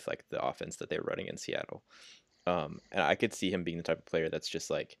unhappy with like the offense that they were running in Seattle. And I could see him being the type of player that's just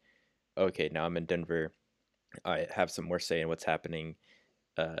like, okay, now I'm in Denver. I have some more say in what's happening.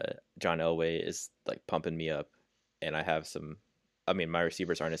 John Elway is like pumping me up, and I have some. I mean, my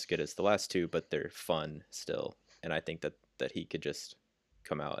receivers aren't as good as the last two, but they're fun still, and I think that he could just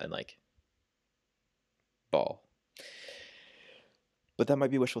come out and like ball. But that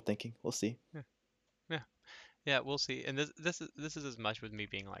might be wishful thinking. We'll see. yeah, yeah, yeah. We'll see. And this is as much with me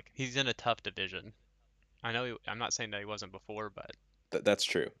being like he's in a tough division. I'm not saying that he wasn't before, but That's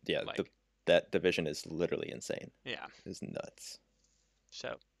true. Yeah, like that division is literally insane. yeah. It's nuts.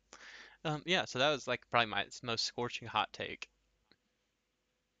 So yeah. So that was like probably my most scorching hot take.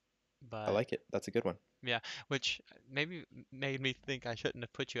 I But like it. That's a good one. yeah, which maybe made me think I shouldn't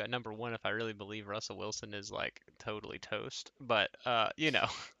have put you at number one if I really believe Russell Wilson is like totally toast. But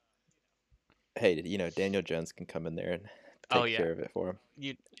Hey, Daniel Jones can come in there and oh take yeah, care of it for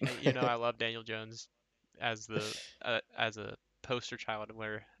you know him. I love Daniel Jones as a poster child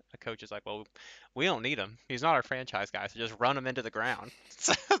where a coach is like, well, we don't need him. He's not our franchise guy, so just run him into the ground.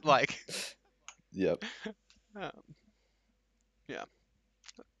 So, like, Yep. um, yeah.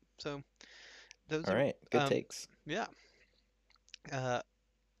 So those All are right. Good takes. yeah. Uh,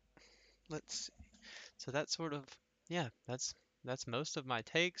 let's see. So that's sort of yeah. That's most of my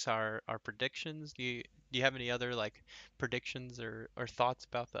takes. Our predictions. Do you have any other like predictions or thoughts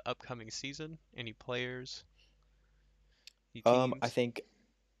about the upcoming season? Any players, any I teams? think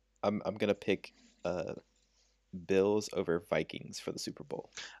I'm gonna pick uh Bills over Vikings for the Super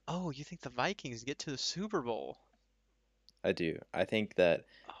Bowl. Oh, you think the Vikings get to the Super Bowl? I do. I think that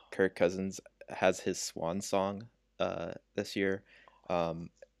Oh, Kirk Cousins has his swan song this year, um,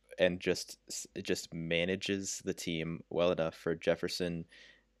 and it just manages the team well enough for Jefferson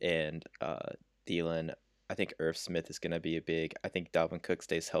and Thielen. I think Irv Smith is going to be a big. I think Dalvin Cook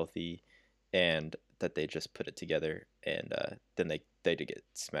stays healthy, and that they just put it together, and then they do get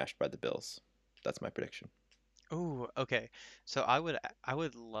smashed by the Bills. That's my prediction. ooh, okay. So I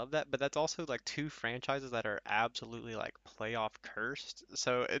would love that, but that's also like two franchises that are absolutely like playoff cursed.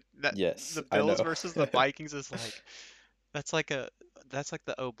 So Yes, the I Bills know. versus the Vikings is like that's like a that's like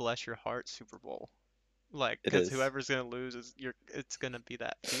the oh bless your heart Super Bowl. Like, It because is. whoever's gonna lose is it's gonna be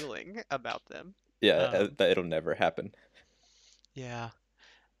that feeling about them. Yeah, Um, that it'll never happen. yeah.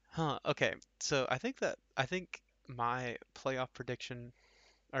 Huh. Okay. So I think my playoff prediction,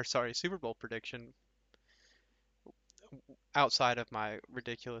 or sorry, Super Bowl prediction, outside of my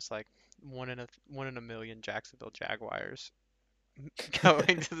ridiculous like one in a million Jacksonville Jaguars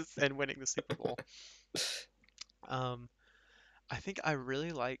going to this and winning the Super Bowl. Um, I think I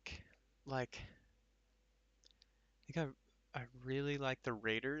really like I think I really like the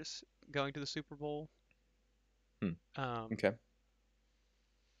Raiders going to the Super Bowl. Hmm. Um, Okay.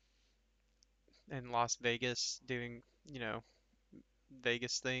 and Las Vegas doing, you know,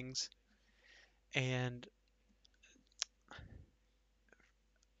 Vegas things. And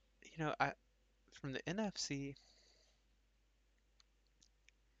I from the NFC,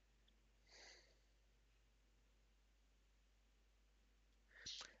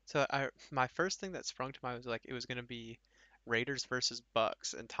 so I my first thing that sprung to mind was like it was gonna be Raiders versus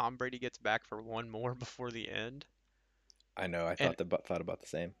Bucks, and Tom Brady gets back for one more before the end, I know. I and thought about the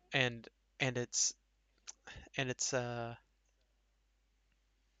same. and and it's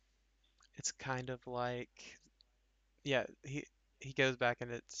it's kind of like yeah he goes back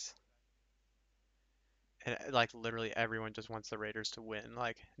and like literally everyone just wants the Raiders to win.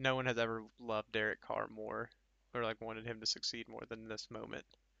 Like no one has ever loved Derek Carr more or like wanted him to succeed more than this moment.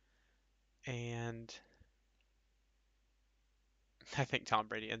 And I think Tom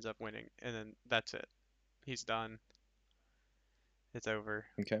Brady ends up winning, and then that's it. He's done. It's over.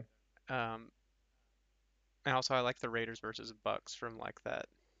 Okay. Um, and also I like the Raiders versus Bucks from like that.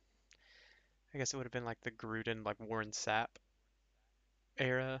 I guess it would have been like the Gruden, like Warren Sapp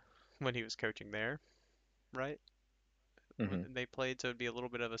era when he was coaching there, right? Hmm. When they played, so it'd be a little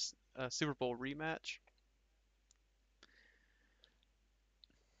bit of a Super Bowl rematch.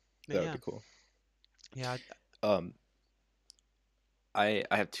 But That would yeah, be cool. yeah, Um, I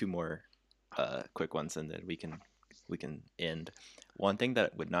have two more quick ones, and then we can end. One thing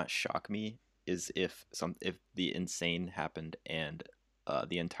that would not shock me is if the insane happened and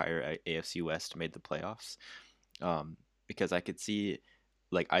the entire AFC West made the playoffs. Because I could see,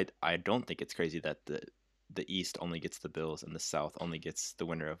 like, I don't think it's crazy that the East only gets the Bills and the South only gets the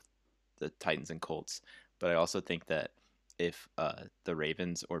winner of the Titans and Colts. But I also think that if the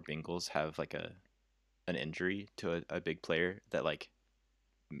Ravens or Bengals have like an injury to a big player, that like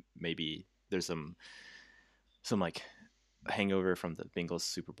maybe there's some like hangover from the Bengals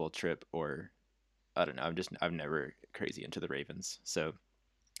Super Bowl trip, or I don't know. I'm never crazy into the Ravens, so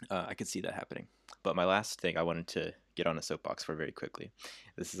I could see that happening. But my last thing I wanted to get on a soapbox for very quickly.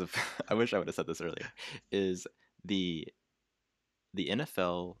 This is a I wish I would have said this earlier. Is the the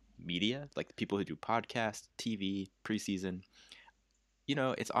NFL media, like the people who do podcasts, TV, preseason,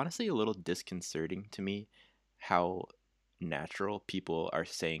 it's honestly a little disconcerting to me how natural people are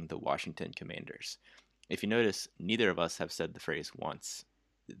saying the Washington Commanders. If you notice, neither of us have said the phrase once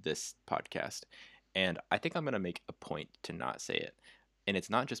this podcast, and I think I'm going to make a point to not say it. And it's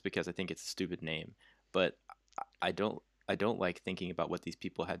not just because I think it's a stupid name, but I don't I don't like thinking about what these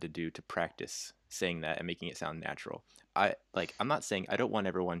people had to do to practice saying that and making it sound natural. I'm not saying I don't want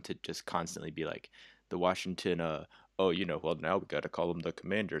everyone to just constantly be like the Washington oh, well, now we got to call them the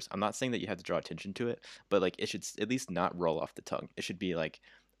Commanders. I'm not saying that you have to draw attention to it, but like it should at least not roll off the tongue. It should be like,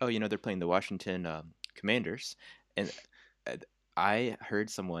 oh, they're playing the Washington Commanders, and uh, I heard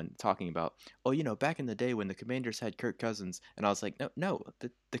someone talking about, oh, back in the day when the Commanders had Kirk Cousins, and I was like, no, no,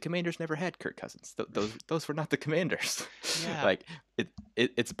 the Commanders never had Kirk Cousins. Those were not the Commanders. yeah, Like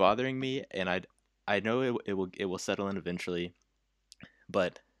it's bothering me, and I know it will settle in eventually,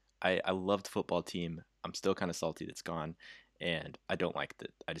 but I loved the football team. I'm still kind of salty that it's gone, and I don't like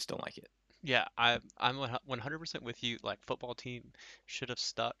that. I just don't like it. yeah. I'm 100% with you. Like football team should have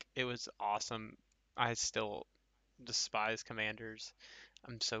stuck. It was awesome. I still despise Commanders.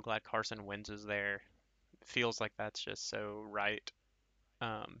 I'm so glad Carson Wentz is there. Feels like that's just so right.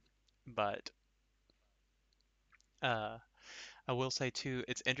 Um, but uh, I will say too,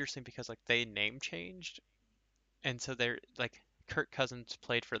 it's interesting because like they name changed, and so they're like Kirk Cousins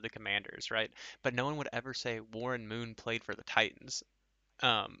played for the Commanders, right? But no one would ever say Warren Moon played for the Titans.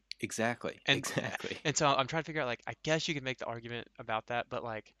 Um, Exactly. and Exactly. and so I'm trying to figure out like I guess you could make the argument about that, but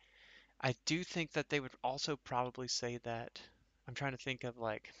like I do think that they would also probably say that I'm trying to think of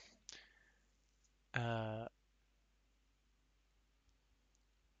uh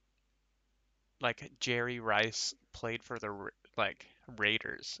like Jerry Rice played for the like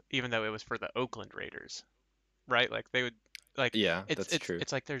Raiders, even though it was for the Oakland Raiders, right? Like they would like Yeah, it's that's it's true.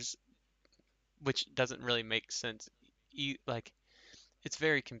 it's like there's which doesn't really make sense. Like it's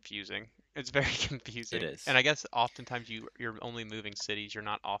very confusing. It's very It confusing. And is. I guess oftentimes you're only moving cities. You're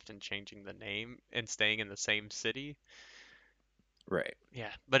not often changing the name and staying in the same city. Right.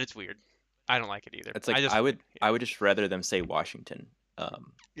 Yeah, but it's weird. I don't like it either. It's I like just yeah. I would just rather them say Washington.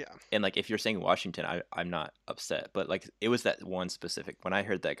 Um, Yeah. and like if you're saying Washington, I'm not upset. But like it was that one specific when I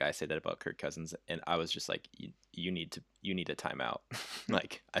heard that guy say that about Kirk Cousins, and I was just like, you need a timeout.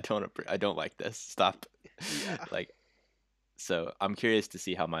 Like I don't like this. Stop. Yeah. Like so I'm curious to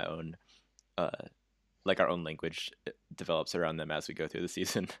see how my own uh like our own language develops around them as we go through the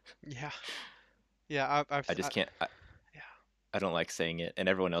season. Yeah. Yeah, I just can't. yeah. I don't like saying it, and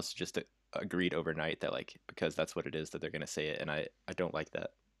everyone else just agreed overnight that like because that's what it is that they're gonna say it, and I don't like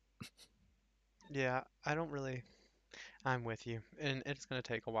that. Yeah, I don't really I'm with you. And it's going to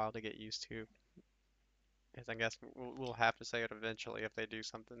take a while to get used to. As I guess we'll have to say it eventually if they do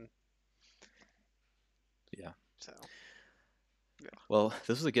something. Yeah. So, yeah. Well,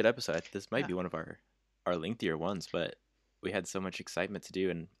 this was a good episode. This might Yeah. be one of our lengthier ones, but we had so much excitement to do,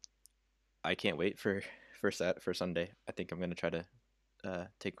 and I can't wait for Sunday. I think I'm gonna try to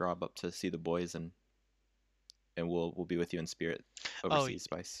take Rob up to see the boys, and we'll be with you in spirit Oh, overseas,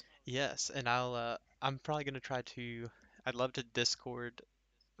 Spice. yes, and I'm probably going to try to I'd love to Discord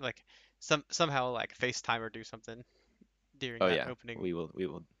like somehow like FaceTime or do something during Oh that yeah, opening. we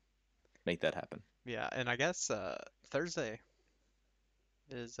will make that happen. Yeah, and I guess Thursday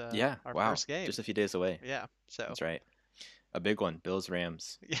is Yeah. our Wow. first game. Just a few days away. Yeah. So, That's right. A big one. Bills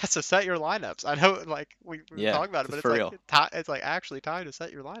Rams. yeah, so set your lineups. I know like we were Yeah. talking about it, but Just it's for like real. it's like actually time to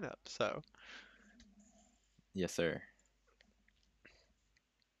set your lineup. So, Yes, sir.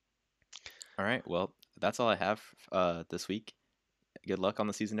 All right. Well, that's all I have this week. Good luck on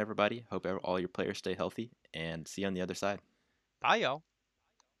the season, everybody. Hope all your players stay healthy, and see you on the other side. bye y'all.